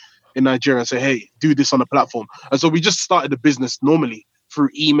market in Nigeria and say, hey, do this on a platform. And so we just started the business normally through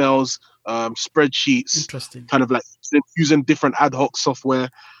emails, spreadsheets, kind of like using different ad hoc software.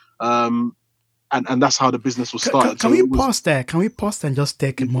 and that's how the business was Can, started. can So we it was, pause there? Can we pause and just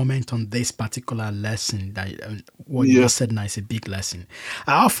take a moment on this particular lesson that what you yeah. just said now is a big lesson.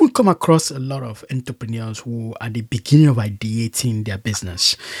 I often come across a lot of entrepreneurs who are at the beginning of ideating their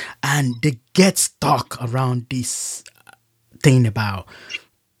business and they get stuck around this thing about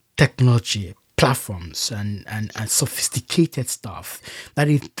technology, platforms, and sophisticated stuff that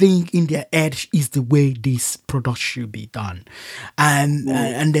they think in their head is the way this product should be done, and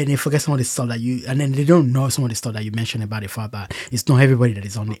then they forget some of the stuff that and then they don't know some of the stuff that you mentioned about the fact that it's not everybody that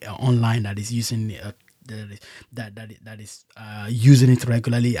is on the online that is using that is using it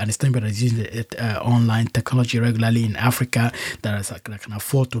regularly, and it's not everybody that is using it online technology regularly in Africa that can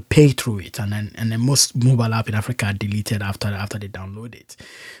afford to pay through it, and then most mobile app in Africa are deleted after they download it.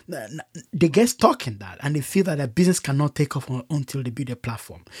 They get stuck in that, and they feel that their business cannot take off until they build a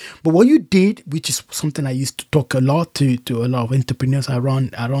platform. But what you did, which is something I used to talk a lot to a lot of entrepreneurs, I run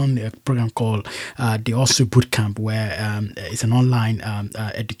a program called the Hustle Bootcamp, where it's an online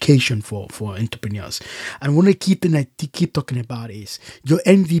education for entrepreneurs. And what I keep talking about is your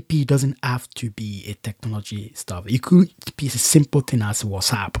MVP doesn't have to be a technology stuff. It could be a simple thing as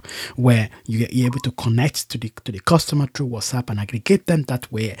WhatsApp, where you're able to connect to the customer through WhatsApp and aggregate them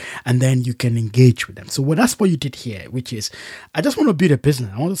that way, and then you can engage with them. So that's what you did here, which is I just want to build a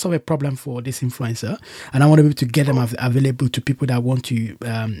business. I want to solve a problem for this influencer, and I want to be able to get them available to people that want to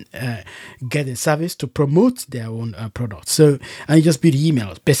get a service to promote their own product. So, and you just build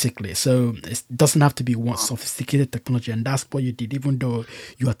emails basically. So it doesn't have to be one sophisticated technology, and that's what you did. Even though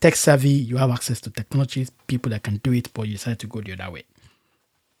you are tech savvy, you have access to technology, people that can do it, but you decided to go the other way.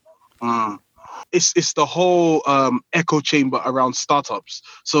 It's the whole echo chamber around startups.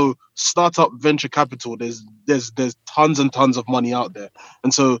 So startup venture capital, there's tons and tons of money out there,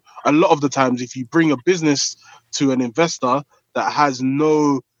 and so a lot of the times, if you bring a business to an investor that has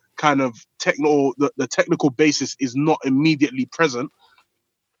no kind of the technical basis is not immediately present,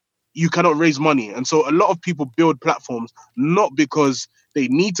 you cannot raise money. And so a lot of people build platforms not because they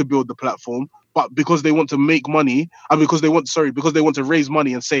need to build the platform, but because they want to make money, and because they want to raise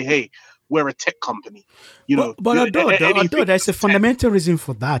money and say, hey, we're a tech company, you know. But although there's a fundamental reason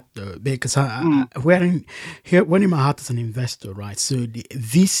for that, though, because wearing my heart as an investor, right? So the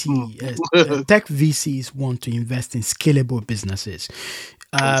VC, tech VCs want to invest in scalable businesses.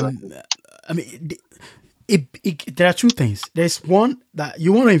 Exactly. I mean, there are two things. There's one that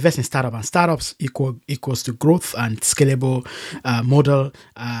you want to invest in startup, and startups equals to growth and scalable model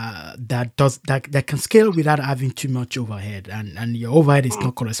that can scale without having too much overhead, and your overhead is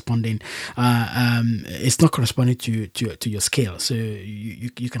not corresponding. It's not corresponding to your scale. So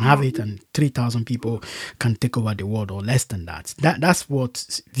you can have it, and 3,000 people can take over the world, or less than that. That's what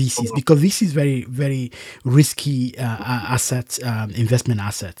VCs, because VC is very, very risky investment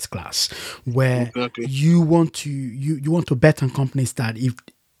assets class, where you want to bet on companies that if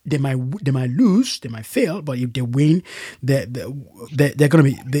they might lose, they might fail, but if they win, they're going to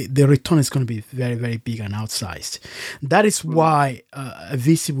be the return is going to be very, very big and outsized. That is why a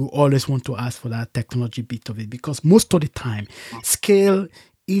VC will always want to ask for that technology bit of it, because most of the time scale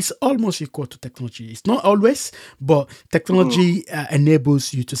is almost equal to technology. It's not always, but technology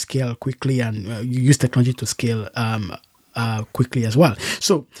enables you to scale quickly, and you use technology to scale quickly as well.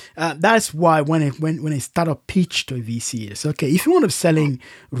 So that's why when a startup pitch to a VC, it's okay. If you want to be selling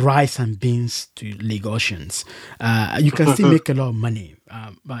rice and beans to Lagosians, you can still make a lot of money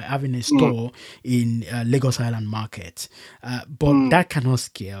by having a store in Lagos Island Market, but that cannot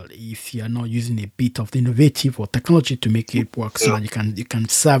scale if you are not using a bit of the innovative or technology to make it work, so that you can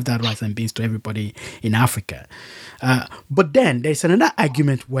serve that rice and beans to everybody in Africa. But then there's another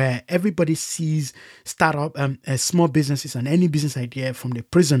argument where everybody sees startup, small businesses, and any business idea from the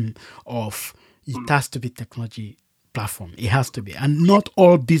prism of it has to be technology platform. It has to be, and not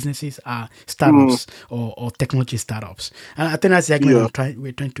all businesses are startups or technology startups. And I think that's the argument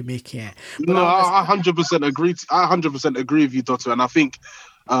we're trying to make here. But I 100% agree. I 100% agree with you, Dotto. And I think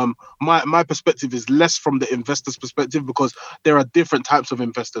my perspective is less from the investor's perspective, because there are different types of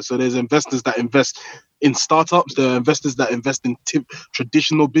investors. So there's investors that invest in startups. There are investors that invest in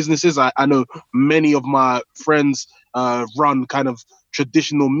traditional businesses. I know many of my friends run kind of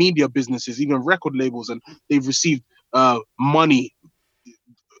traditional media businesses, even record labels, and they've received money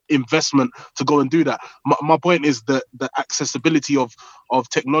investment to go and do that. My point is that the accessibility of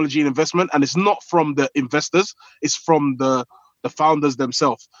technology and investment, and it's not from the investors, it's from the founders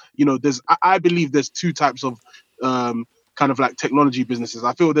themselves. You know, I believe there's two types of kind of like technology businesses.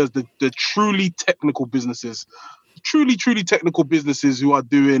 I feel there's the truly technical businesses, truly technical businesses who are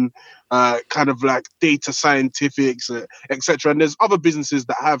doing kind of like data scientifics, etc. And there's other businesses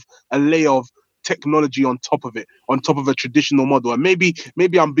that have a layer of technology on top of it, on top of a traditional model. And maybe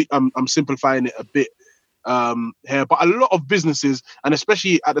I'm simplifying it a bit here, but a lot of businesses, and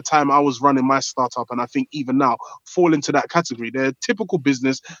especially at the time I was running my startup, and I think even now, fall into that category. They're a typical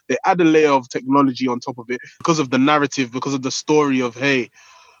business. They add a layer of technology on top of it because of the narrative, because of the story of, hey,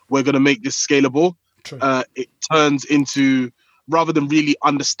 we're going to make this scalable. It turns into, rather than really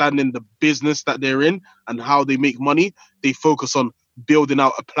understanding the business that they're in and how they make money, they focus on building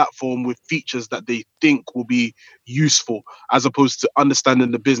out a platform with features that they think will be useful, as opposed to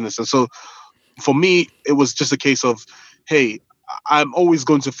understanding the business. And so for me, it was just a case of, hey, I'm always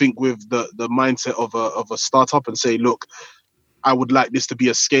going to think with the mindset of a startup and say, look, I would like this to be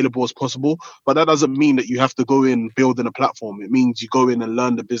as scalable as possible. But that doesn't mean that you have to go in building a platform. It means you go in and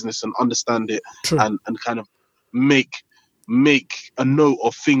learn the business and understand it. and kind of make a note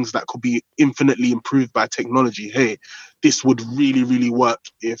of things that could be infinitely improved by technology. Hey, this would really, really work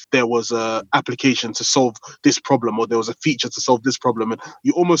if there was a application to solve this problem, or there was a feature to solve this problem. And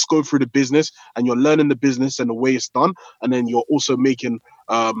you almost go through the business and you're learning the business and the way it's done. And then you're also making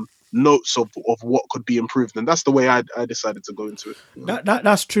notes of what could be improved. And that's the way I decided to go into it.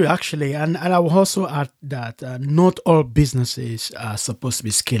 That's true, actually. And I will also add that not all businesses are supposed to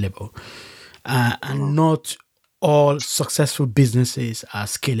be scalable. And not all successful businesses are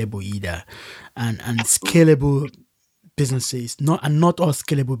scalable either. And scalable businesses, not all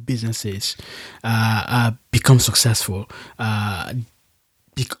scalable businesses become successful.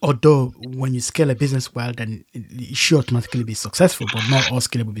 Although when you scale a business well, then it should automatically be successful, but not all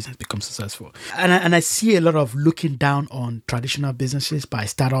scalable business becomes successful. And I see a lot of looking down on traditional businesses by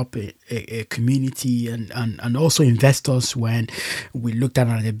startup, a community, and also investors when we look down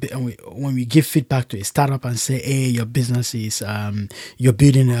at it, when we give feedback to a startup and say, hey, your business is, you're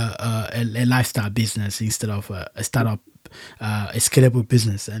building a lifestyle business instead of a startup, a scalable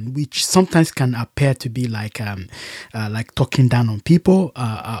business, and which sometimes can appear to be like talking down on people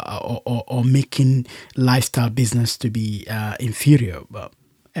or making lifestyle business to be inferior. But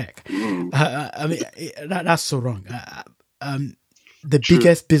heck, I mean that's so wrong. The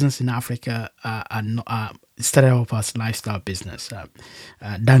biggest business in Africa started off as lifestyle business.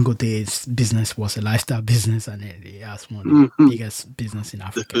 Dangote's business was a lifestyle business, and it has one of the biggest business in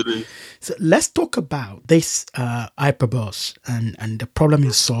Africa. So let's talk about this Hyperboss and the problem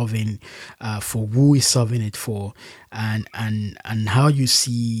it's solving, for who is solving it for, and how you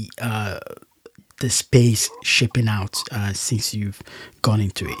see the space shaping out since you've gone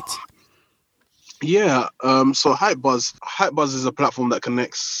into it. Yeah, so Hypebuzz is a platform that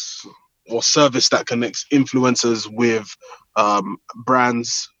connects, or service that connects, influencers with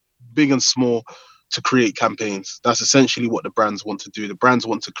brands, big and small, to create campaigns. That's essentially what the brands want to do. The brands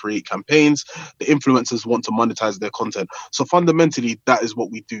want to create campaigns. The influencers want to monetize their content. So fundamentally, that is what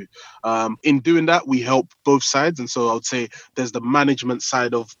we do. In doing that, we help both sides. And so I would say there's the management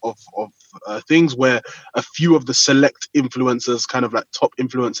side of things, where a few of the select influencers, kind of like top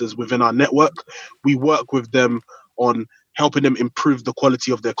influencers within our network, we work with them on helping them improve the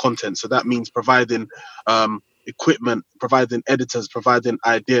quality of their content. So that means providing equipment, providing editors, providing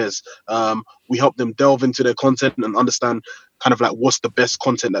ideas. We help them delve into their content and understand kind of like what's the best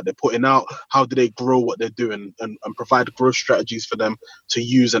content that they're putting out, how do they grow what they're doing, and provide growth strategies for them to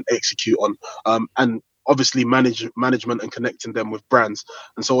use and execute on. And obviously management and connecting them with brands.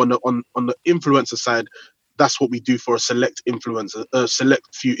 And so on the influencer side, that's what we do for a select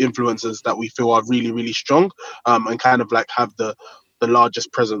few influencers that we feel are really, really strong, and kind of like have the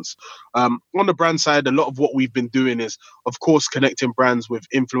largest presence. On the brand side, a lot of what we've been doing is, of course, connecting brands with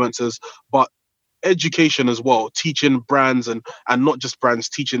influencers, but education as well, teaching brands and not just brands,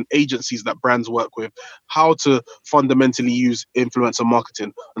 teaching agencies that brands work with how to fundamentally use influencer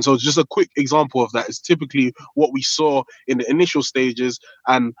marketing. And so just a quick example of that is typically what we saw in the initial stages,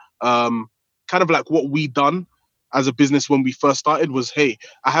 and kind of like what we done as a business when we first started was, hey,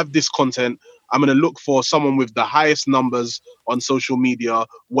 I have this content. I'm going to look for someone with the highest numbers on social media,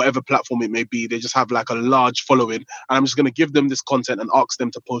 whatever platform it may be. They just have like a large following, and I'm just going to give them this content and ask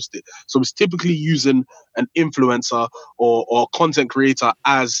them to post it. So it's typically using an influencer or content creator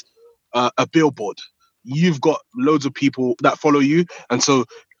as a billboard. You've got loads of people that follow you, and so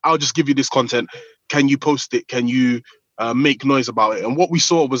I'll just give you this content. Can you post it? Can you make noise about it? And what we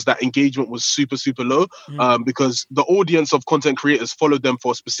saw was that engagement was super, super low, because the audience of content creators followed them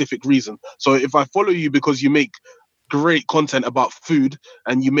for a specific reason. So if I follow you because you make great content about food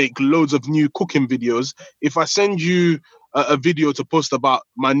and you make loads of new cooking videos, if I send you a video to post about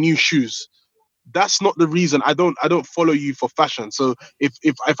my new shoes, that's not the reason. I don't follow you for fashion. So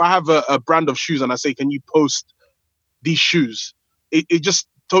if I have a brand of shoes and I say, can you post these shoes? It just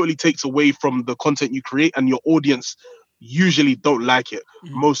totally takes away from the content you create, and your audience usually don't like it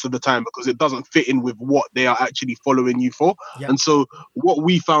most of the time because it doesn't fit in with what they are actually following you for. Yeah. And so what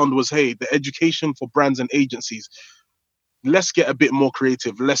we found was, hey, the education for brands and agencies, let's get a bit more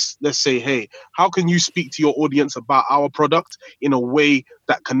creative. Let's say, hey, how can you speak to your audience about our product in a way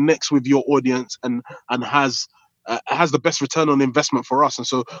that connects with your audience and has the best return on investment for us? And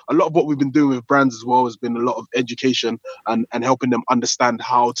so a lot of what we've been doing with brands as well has been a lot of education and helping them understand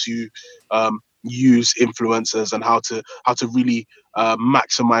how to use influencers and how to really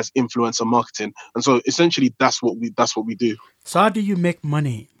maximize influencer marketing. And so essentially that's what we do. So how do you make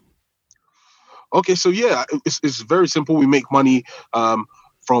money? Okay, so yeah, it's very simple. We make money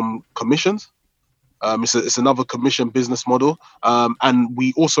from commissions. It's another commission business model. And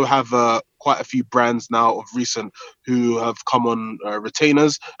we also have quite a few brands now of recent who have come on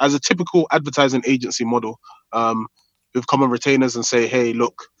retainers as a typical advertising agency model. Who've come on retainers and say, hey,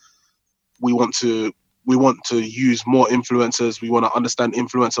 look, we want to use more influencers. We want to understand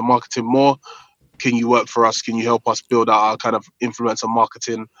influencer marketing more. Can you work for us? Can you help us build out our kind of influencer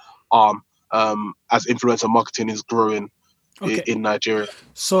marketing arm? As influencer marketing is growing in Nigeria.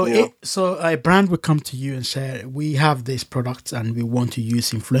 So a brand will come to you and say, we have this product and we want to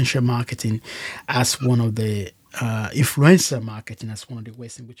use influencer marketing as one of the influencer marketing as one of the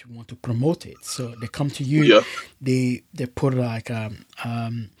ways in which we want to promote it. So they come to you, they put like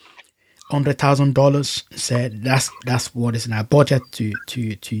 $100,000, said that's what is in our budget to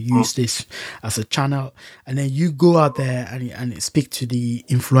use this as a channel, and then you go out there and speak to the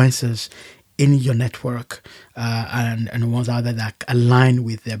influencers in your network, and the ones out there that align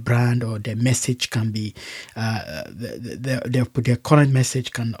with their brand or their message can be their current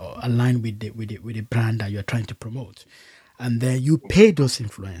message can align with the brand that you're trying to promote, and then you pay those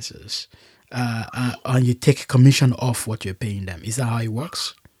influencers, and you take a commission off what you're paying them. Is that how it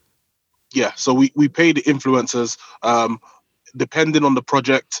works? Yeah, so we pay the influencers depending on the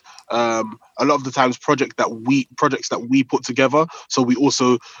project. A lot of the times projects that we put together. So we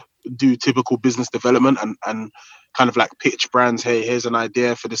also do typical business development and kind of like pitch brands. Hey, here's an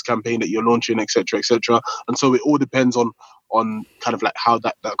idea for this campaign that you're launching, etc., etc. And so it all depends on kind of like how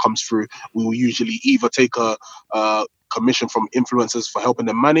that comes through. We will usually either take a commission from influencers for helping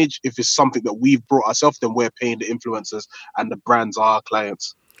them manage. If it's something that we've brought ourselves, then we're paying the influencers and the brands are our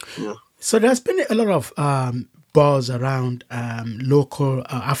clients. Yeah. So there's been a lot of buzz around local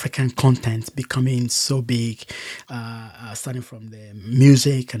African content becoming so big, starting from the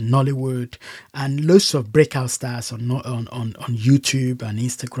music and Nollywood, and lots of breakout stars on YouTube and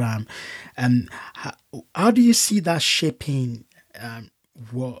Instagram. How do you see that shaping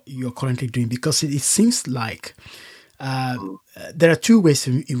what you're currently doing? Because it seems like there are two ways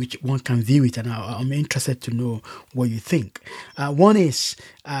in which one can view it, and I'm interested to know what you think. One is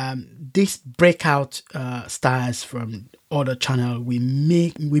these breakout stars from other channel. We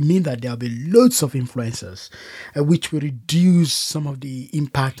mean that there'll be loads of influencers, which will reduce some of the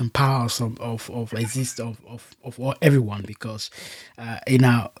impact and powers of everyone, because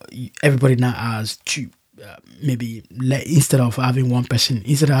everybody now has two. Maybe instead of having one person,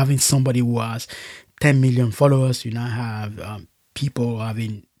 instead of having somebody who has 10 million followers, you now have people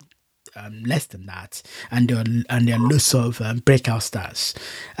having less than that, and there are lots of breakout stars.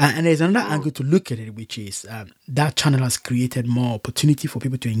 And there's another angle to look at it, which is that channel has created more opportunity for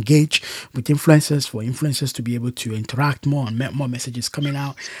people to engage with influencers, for influencers to be able to interact more and more messages coming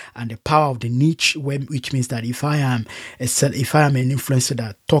out, and the power of the niche, which means that if I am an influencer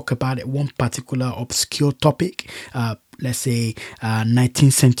that talk about one particular obscure topic, let's say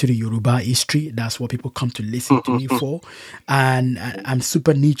 19th century Yoruba history, that's what people come to listen to me for, and I'm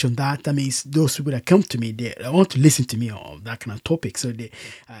super niche on that. That means those people that come to me, they want to listen to me on that kind of topic. So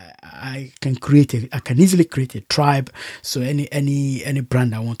I can easily create a tribe. So any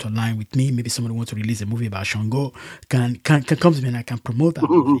brand that want to align with me, maybe somebody wants to release a movie about Shango, can come to me and I can promote that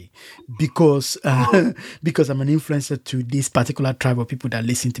movie because I'm an influencer to this particular tribe of people that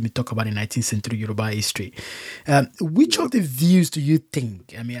listen to me talk about the 19th century Yoruba history. Which of the views do you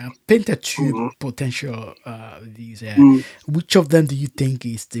think? I mean, I painted two potential views here. Which of them do you think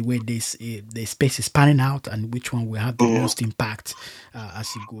is the way the space is panning out, and which one will have the most impact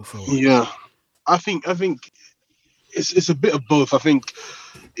as you go forward? Yeah, I think it's a bit of both. I think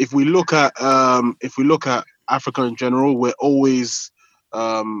if we look at Africa in general, we're always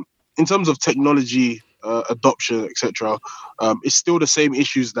in terms of technology adoption, etc. It's still the same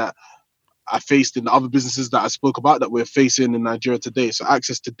issues that I faced in the other businesses that I spoke about that we're facing in Nigeria today. So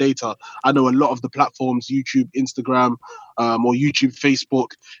access to data. I know a lot of the platforms, YouTube, Instagram, or YouTube, Facebook,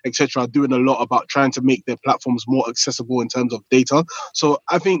 etc., are doing a lot about trying to make their platforms more accessible in terms of data. So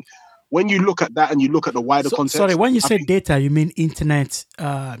I think when you look at that and you look at the wider context. Sorry, when you say data, you mean internet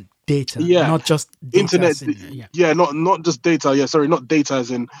data, not just data internet. Not just data. Yeah, sorry, not data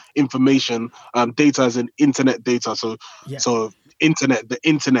as in information. Data as in internet data. So the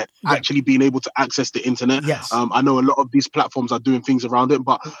internet, actually being able to access the internet. Yes. I know a lot of these platforms are doing things around it,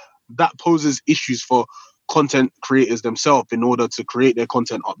 but that poses issues for content creators themselves in order to create their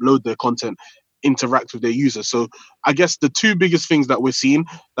content, upload their content, interact with their users. So I guess the two biggest things that we're seeing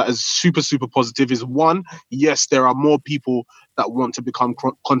that is super, super positive is one, yes, there are more people that want to become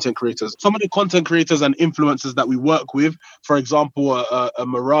content creators. Some of the content creators and influencers that we work with, for example, a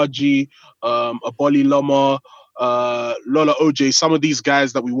Miraji, a Bolly Lama, Lola OJ, some of these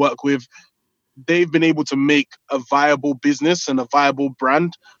guys that we work with, they've been able to make a viable business and a viable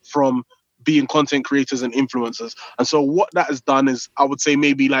brand from being content creators and influencers. And so what that has done is, I would say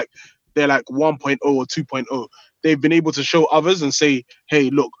maybe like they're like 1.0 or 2.0. They've been able to show others and say, hey,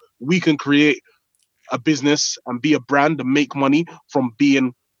 look, we can create a business and be a brand and make money from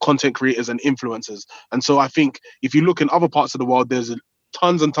being content creators and influencers. And so I think if you look in other parts of the world, there's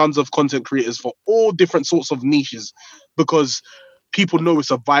tons and tons of content creators for all different sorts of niches because people know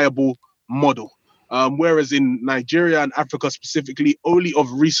it's a viable model. Whereas in Nigeria and Africa specifically, only of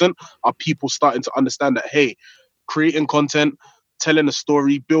recent are people starting to understand that, hey, creating content, telling a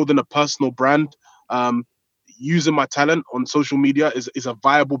story, building a personal brand, using my talent on social media is a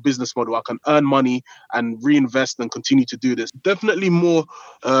viable business model. I can earn money and reinvest and continue to do this. Definitely more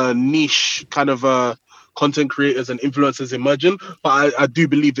niche kind of content creators and influencers emerging, but I do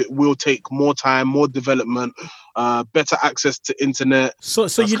believe it will take more time, more development, better access to internet. So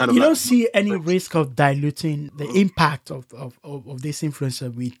you don't see any risk of diluting the impact of this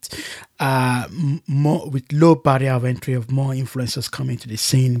influencer with low barrier of entry of more influencers coming to the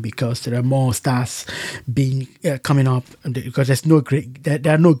scene because there are more stars being coming up because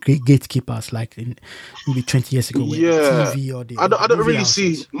there are no great gatekeepers like in maybe 20 years ago with TV or the I don't really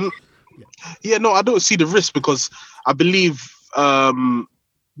see. I don't see the risk because I believe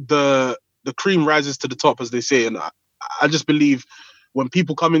the cream rises to the top, as they say, and I just believe when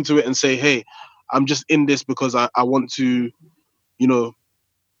people come into it and say, hey, I'm just in this because I want to, I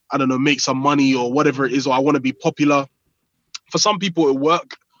don't know, make some money or whatever it is, or I want to be popular. For some people it'll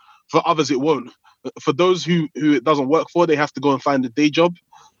work, for others it won't. For those who it doesn't work for, they have to go and find a day job.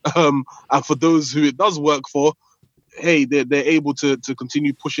 And for those who it does work for, hey, they're able to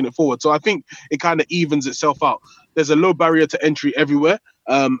continue pushing it forward. So I think it kind of evens itself out. There's a low barrier to entry everywhere.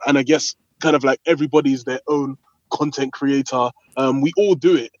 And I guess kind of like everybody's their own content creator. We all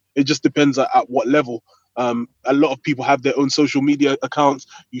do it. It just depends at what level. A lot of people have their own social media accounts.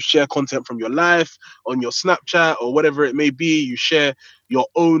 You share content from your life on your Snapchat or whatever it may be. You share your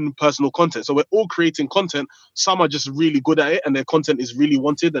own personal content. So we're all creating content. Some are just really good at it and their content is really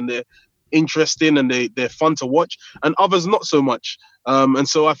wanted and they're interesting and they're fun to watch, and others not so much. And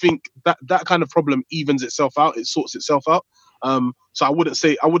so I think that kind of problem evens itself out. It sorts itself out. So I wouldn't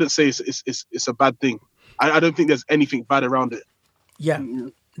say it's a bad thing. I don't think there's anything bad around it. Yeah.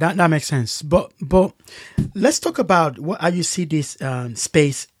 That makes sense. But let's talk about how you see this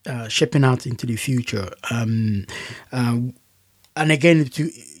space shaping out into the future. And again,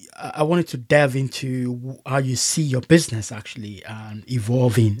 I wanted to delve into how you see your business actually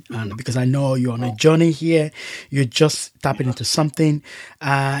evolving, and because I know you're on a journey here, you're just tapping into something,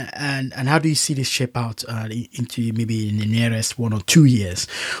 and how do you see this shape out into maybe in the nearest 1 or 2 years?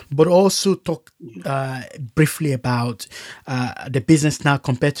 But also talk briefly about the business now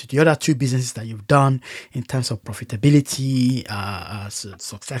compared to the other two businesses that you've done in terms of profitability,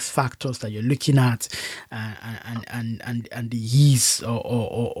 success factors that you're looking at, and the ease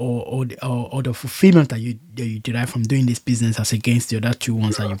or the fulfillment that you derive from doing this business as against the other two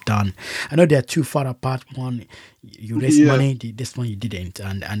ones that you've done. I know they're too far apart. One, you raised money. This one you didn't,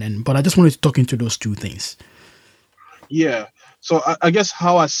 and then. But I just wanted to talk into those two things. Yeah. So I guess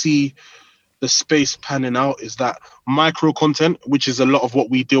how I see the space panning out is that micro content, which is a lot of what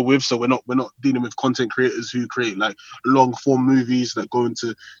we deal with. So we're not dealing with content creators who create like long form movies that go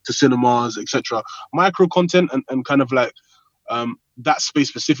into cinemas, etc. Micro content and kind of like that space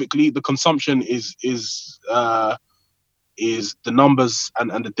specifically, the consumption is the numbers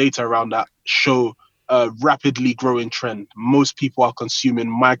and the data around that show a rapidly growing trend. Most people are consuming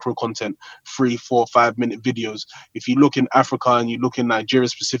micro content, 3, 4, 5 minute videos. If you look in Africa and you look in Nigeria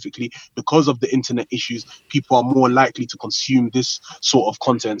specifically, because of the internet issues, people are more likely to consume this sort of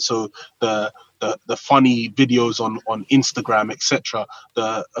content. So the funny videos on Instagram, etc.,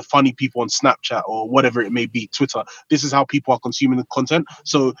 the funny people on Snapchat or whatever it may be, Twitter. This is how people are consuming the content.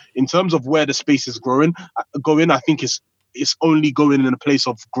 So in terms of where the space is going, I think it's only going in a place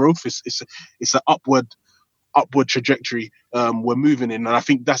of growth. It's an upward trajectory we're moving in, and I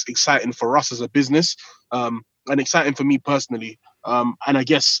think that's exciting for us as a business, and exciting for me personally. And I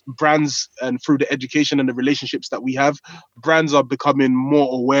guess brands, and through the education and the relationships that we have, brands are becoming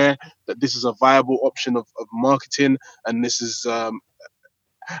more aware that this is a viable option of marketing, and this is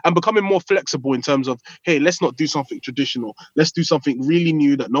and becoming more flexible in terms of, hey, let's not do something traditional. Let's do something really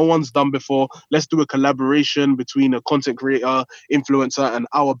new that no one's done before. Let's do a collaboration between a content creator, influencer, and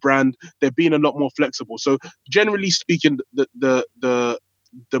our brand. They're being a lot more flexible. So generally speaking, the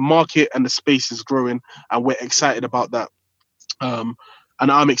market and the space is growing, and we're excited about that. And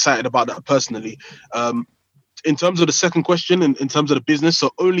I'm excited about that personally. In terms of the second question, in terms of the business, so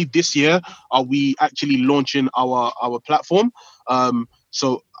only this year are we actually launching our platform.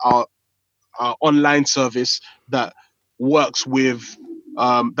 So our online service that works with,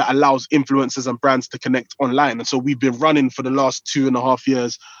 that allows influencers and brands to connect online. And so we've been running for the last 2.5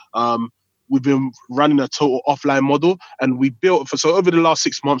 years. We've been running a total offline model, and we built so over the last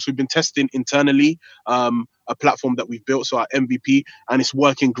 6 months, we've been testing internally a platform that we've built, so our MVP, and it's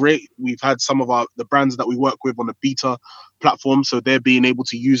working great. We've had some of the brands that we work with on a beta platform, so they're being able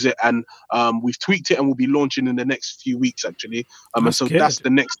to use it, and we've tweaked it, and we'll be launching in the next few weeks actually. And so that's the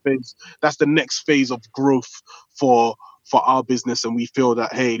next phase. That's the next phase of growth for our business, and we feel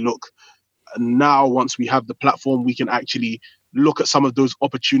that, hey, look, now once we have the platform, we can actually look at some of those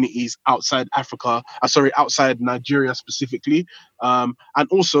opportunities outside Nigeria specifically. And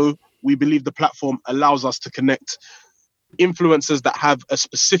also, we believe the platform allows us to connect influencers that have a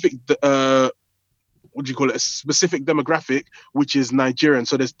specific, a specific demographic, which is Nigerian.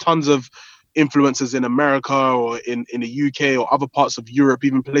 So there's tons of influencers in America or in the UK or other parts of Europe,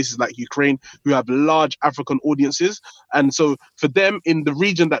 even places like Ukraine, who have large African audiences. And so for them in the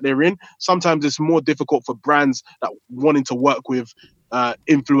region that they're in, sometimes it's more difficult for brands that wanting to work with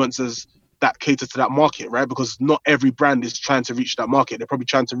influencers that cater to that market, right? Because not every brand is trying to reach that market. They're probably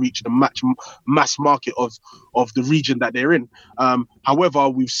trying to reach the mass market of the region that they're in. However,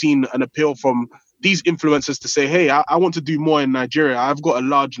 we've seen an appeal from these influencers to say, hey, I want to do more in Nigeria. I've got a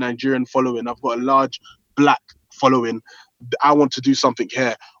large Nigerian following. I've got a large Black following. I want to do something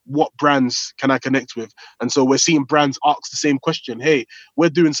here. What brands can I connect with? And so we're seeing brands ask the same question. Hey, we're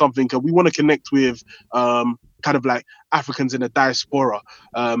doing something. We want to connect with kind of like Africans in the diaspora,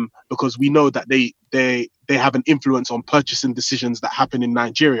 because we know that they have an influence on purchasing decisions that happen in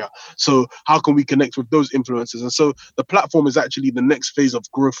Nigeria. So how can we connect with those influencers? And so the platform is actually the next phase of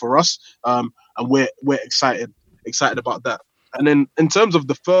growth for us, and we're excited about that. And then in terms of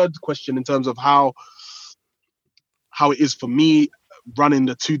the third question, in terms of how it is for me running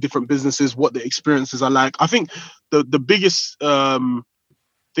the two different businesses, what the experiences are like, I think the biggest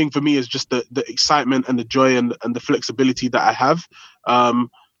thing for me is just the excitement and the joy and the flexibility that I have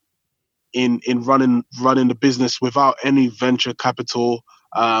in running the business without any venture capital,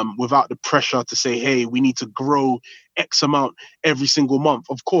 without the pressure to say, hey, we need to grow X amount every single month.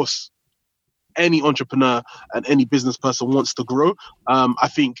 Of course, any entrepreneur and any business person wants to grow. I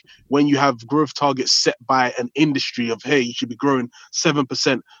think when you have growth targets set by an industry of, hey, you should be growing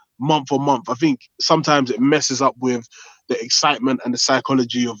 7% month on month, I think sometimes it messes up with the excitement and the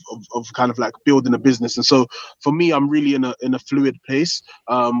psychology of kind of like building a business. And so for me, I'm really in a fluid place.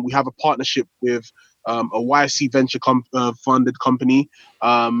 We have a partnership with a YC venture funded company,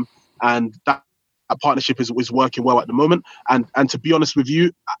 and that partnership is working well at the moment. And to be honest with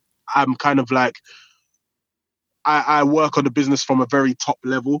you, I'm kind of like, I work on the business from a very top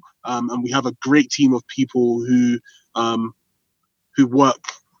level, and we have a great team of people who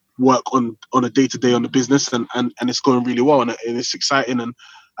work on a day-to-day on the business, and it's going really well, and it's exciting, and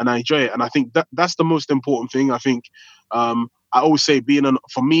I enjoy it. And I think that's the most important thing. I think I always say being an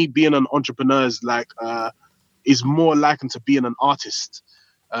entrepreneur is like is more likened to being an artist.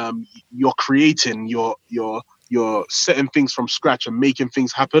 You're creating, you're setting things from scratch and making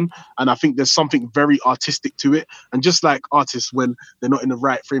things happen. And I think there's something very artistic to it. And just like artists, when they're not in the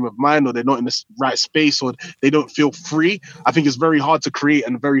right frame of mind, or they're not in the right space, or they don't feel free, I think it's very hard to create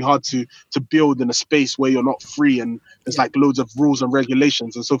and very hard to build in a space where you're not free and There's like loads of rules and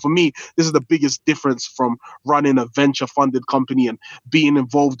regulations. And so for me, this is the biggest difference from running a venture funded company and being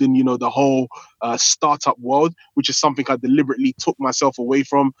involved in, the whole startup world, which is something I deliberately took myself away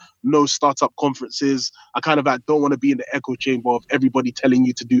from. No startup conferences. I kind of don't want to be in the echo chamber of everybody telling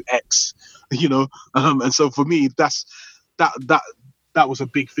you to do X, and so for me, that was a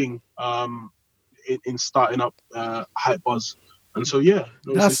big thing in starting up Hype Buzz. And so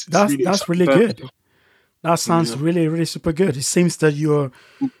that's really good. That sounds really, really super good. It seems that you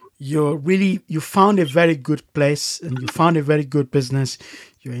found a very good place and you found a very good business.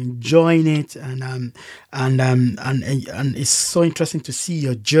 You're enjoying it, and it's so interesting to see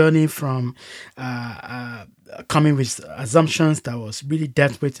your journey from coming with assumptions that was really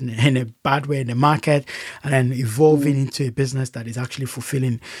dealt with in a bad way in the market, and then evolving into a business that is actually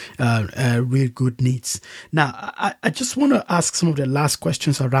fulfilling real good needs. Now, I just want to ask some of the last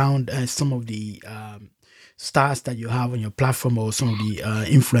questions around some of the stars that you have on your platform, or some of the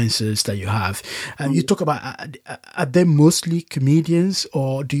influencers that you have. You talk about, are they mostly comedians,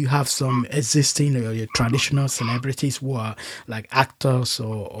 or do you have some existing or your traditional celebrities who are like actors,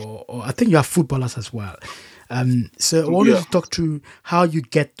 or I think you have footballers as well? So I wanted to talk to how you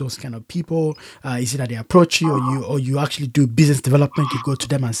get those kind of people. Is it that they approach you, or you actually do business development? You go to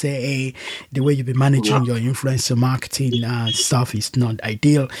them and say, hey, the way you've been managing your influencer marketing stuff is not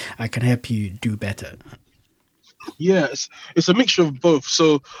ideal. I can help you do better. Yeah, it's a mixture of both.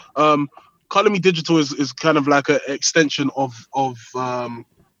 So Color Me Digital is kind of like an extension of or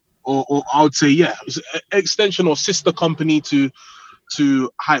I would say, it's an extension or sister company to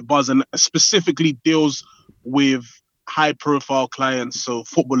Hype Buzz, and specifically deals with high profile clients, so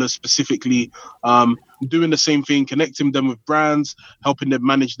footballers specifically, doing the same thing, connecting them with brands, helping them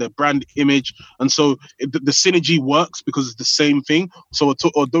manage their brand image. And so the synergy works because it's the same thing. So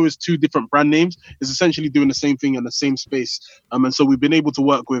although it's two different brand names, it's essentially doing the same thing in the same space. And so we've been able to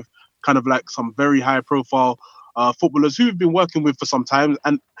work with kind of like some very high profile footballers who we've been working with for some time.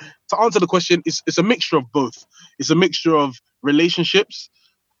 And to answer the question, it's a mixture of both. It's a mixture of relationships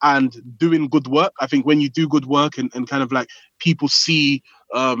and doing good work. I think when you do good work and kind of like people see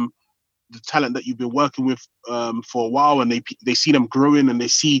the talent that you've been working with for a while, and they see them growing and they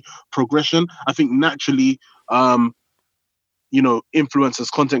see progression, I think naturally, influencers,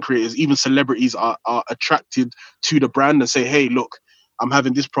 content creators, even celebrities are attracted to the brand and say, hey, look, I'm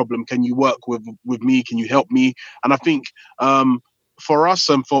having this problem. Can you work with me? Can you help me? And I think for us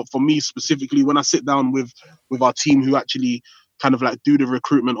and for me specifically, when I sit down with our team who actually kind of like do the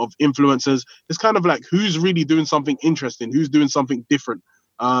recruitment of influencers, it's kind of like who's really doing something interesting, who's doing something different.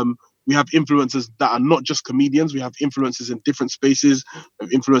 We have influencers that are not just comedians. We have influencers in different spaces,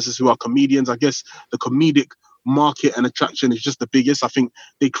 influencers who are comedians. I guess the comedic market and attraction is just the biggest. I think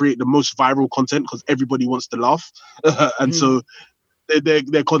they create the most viral content because everybody wants to laugh. And so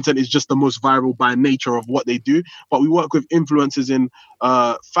their content is just the most viral by nature of what they do. But we work with influencers in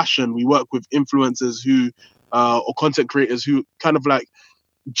fashion. We work with influencers who or content creators who kind of like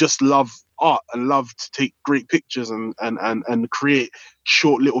just love art and love to take great pictures and create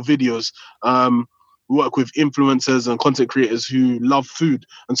short little videos. We work with influencers and content creators who love food.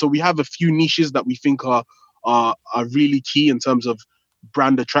 And so we have a few niches that we think are really key in terms of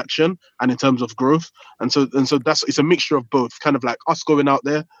brand attraction and in terms of growth. And so it's a mixture of both, kind of like us going out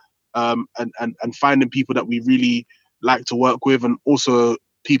there and finding people that we really like to work with, and also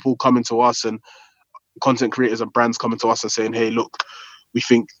people coming to us and content creators and brands coming to us and saying, hey, look, we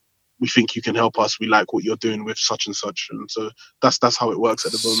think you can help us. We like what you're doing with such and such. And so that's how it works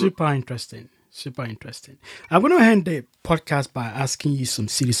at the moment. Super interesting. I'm going to end the podcast by asking you some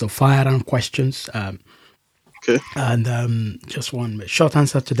series of fire-round questions. Okay. And just one short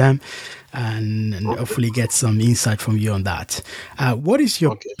answer to them, and hopefully get some insight from you on that. What is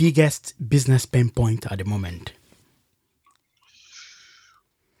your biggest business pain point at the moment?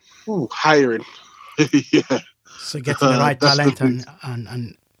 Hiring. Yeah. So getting the right talent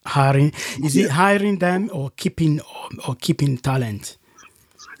and hiring. Is it hiring them or keeping talent?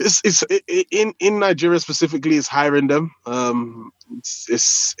 It's in Nigeria specifically, it's hiring them.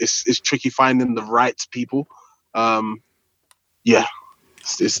 It's tricky finding the right people.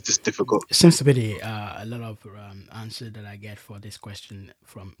 It's difficult. It seems to be a lot of answer that I get for this question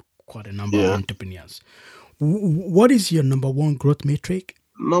from quite a number of entrepreneurs. What is your number one growth metric?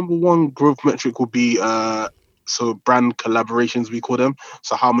 Number one growth metric will be so brand collaborations, we call them.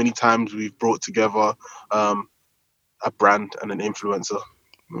 So how many times we've brought together a brand and an influencer.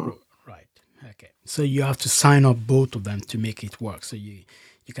 Right. Okay. So you have to sign up both of them to make it work. So you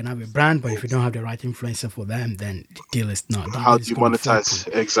You can have a brand, but if you don't have the right influencer for them, then the deal is not. How do you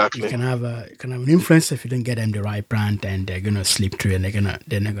monetize? Exactly. You can have an influencer. If you don't get them the right brand, then they're gonna slip through, and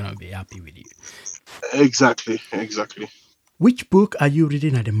they're not gonna be happy with you. Exactly. Which book are you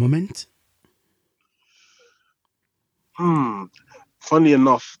reading at the moment? Funny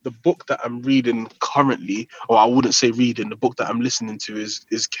enough, the book that I'm reading currently, or I wouldn't say reading, the book that I'm listening to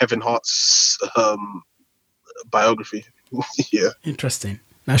is Kevin Hart's biography. Yeah. Interesting.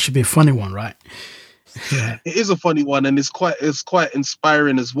 That should be a funny one, right? Yeah. It is a funny one, and it's quite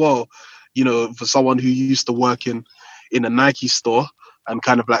inspiring as well. You know, for someone who used to work in a Nike store and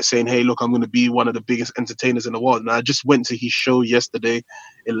kind of like saying, hey, look, I'm going to be one of the biggest entertainers in the world. And I just went to his show yesterday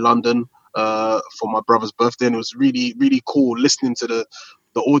in London for my brother's birthday, and it was really, really cool listening to the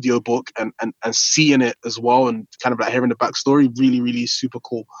audio book and seeing it as well, and kind of like hearing the backstory. Really, really super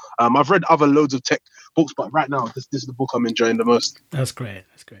cool. I've read other loads of tech books, but right now this is the book I'm enjoying the most. That's great.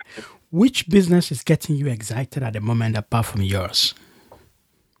 Which business is getting you excited at the moment apart from yours?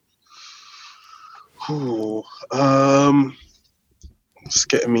 It's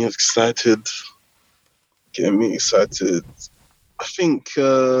getting me excited. I think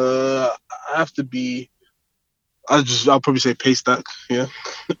I have to be. I'll probably say Paystack, yeah,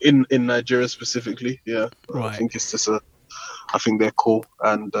 in Nigeria specifically, yeah. Right. I think it's just I think they're cool,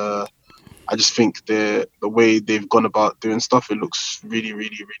 and I just think the way they've gone about doing stuff, it looks really,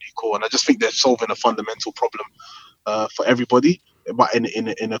 really, really cool, and I just think they're solving a fundamental problem for everybody, but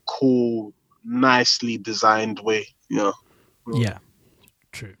in a cool, nicely designed way, you know. Yeah,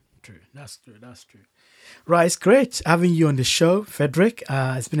 true. That's true. Right, it's great having you on the show, Frederick.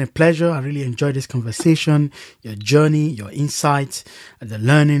 It's been a pleasure. I really enjoyed this conversation, your journey, your insights, the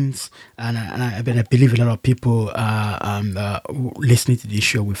learnings, and I believe a lot of people listening to this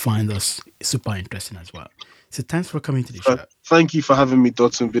show will find us super interesting as well. So thanks for coming to the show. Thank you for having me,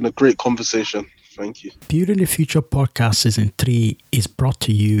 Dotson. It's been a great conversation. Thank you. Building the Future Podcast Season 3 is brought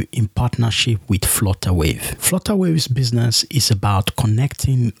to you in partnership with Flutterwave. Flutterwave's business is about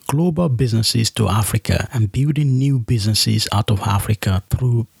connecting global businesses to Africa and building new businesses out of Africa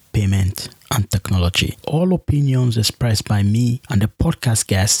through payment and technology. All opinions expressed by me and the podcast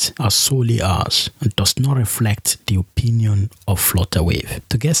guests are solely ours and does not reflect the opinion of Flutterwave.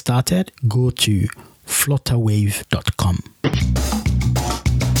 To get started, go to flutterwave.com.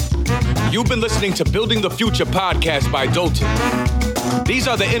 You've been listening to Building the Future podcast by Dolton. These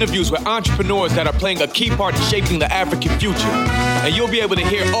are the interviews with entrepreneurs that are playing a key part in shaping the African future, and you'll be able to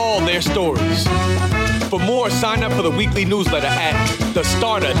hear all their stories. For more, sign up for the weekly newsletter at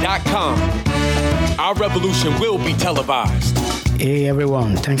thestarter.com. Our revolution will be televised. Hey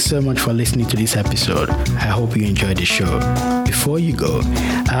everyone, thanks so much for listening to this episode. I hope you enjoyed the show. Before you go,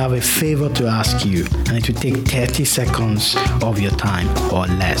 I have a favor to ask you, and it will take 30 seconds of your time or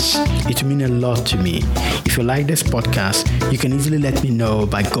less. It will mean a lot to me. If you like this podcast, you can easily let me know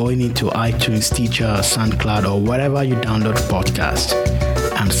by going into iTunes, Stitcher, SoundCloud, or wherever you download podcasts,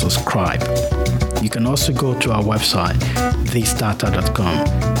 and subscribe. You can also go to our website, thestarter.com.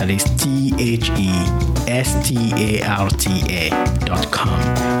 That is thestarta.com,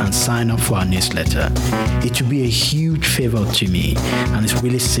 and sign up for our newsletter. It will be a huge favor to me, and it's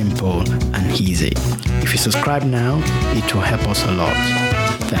really simple and easy. If you subscribe now, it will help us a lot.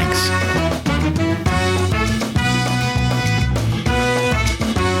 Thanks.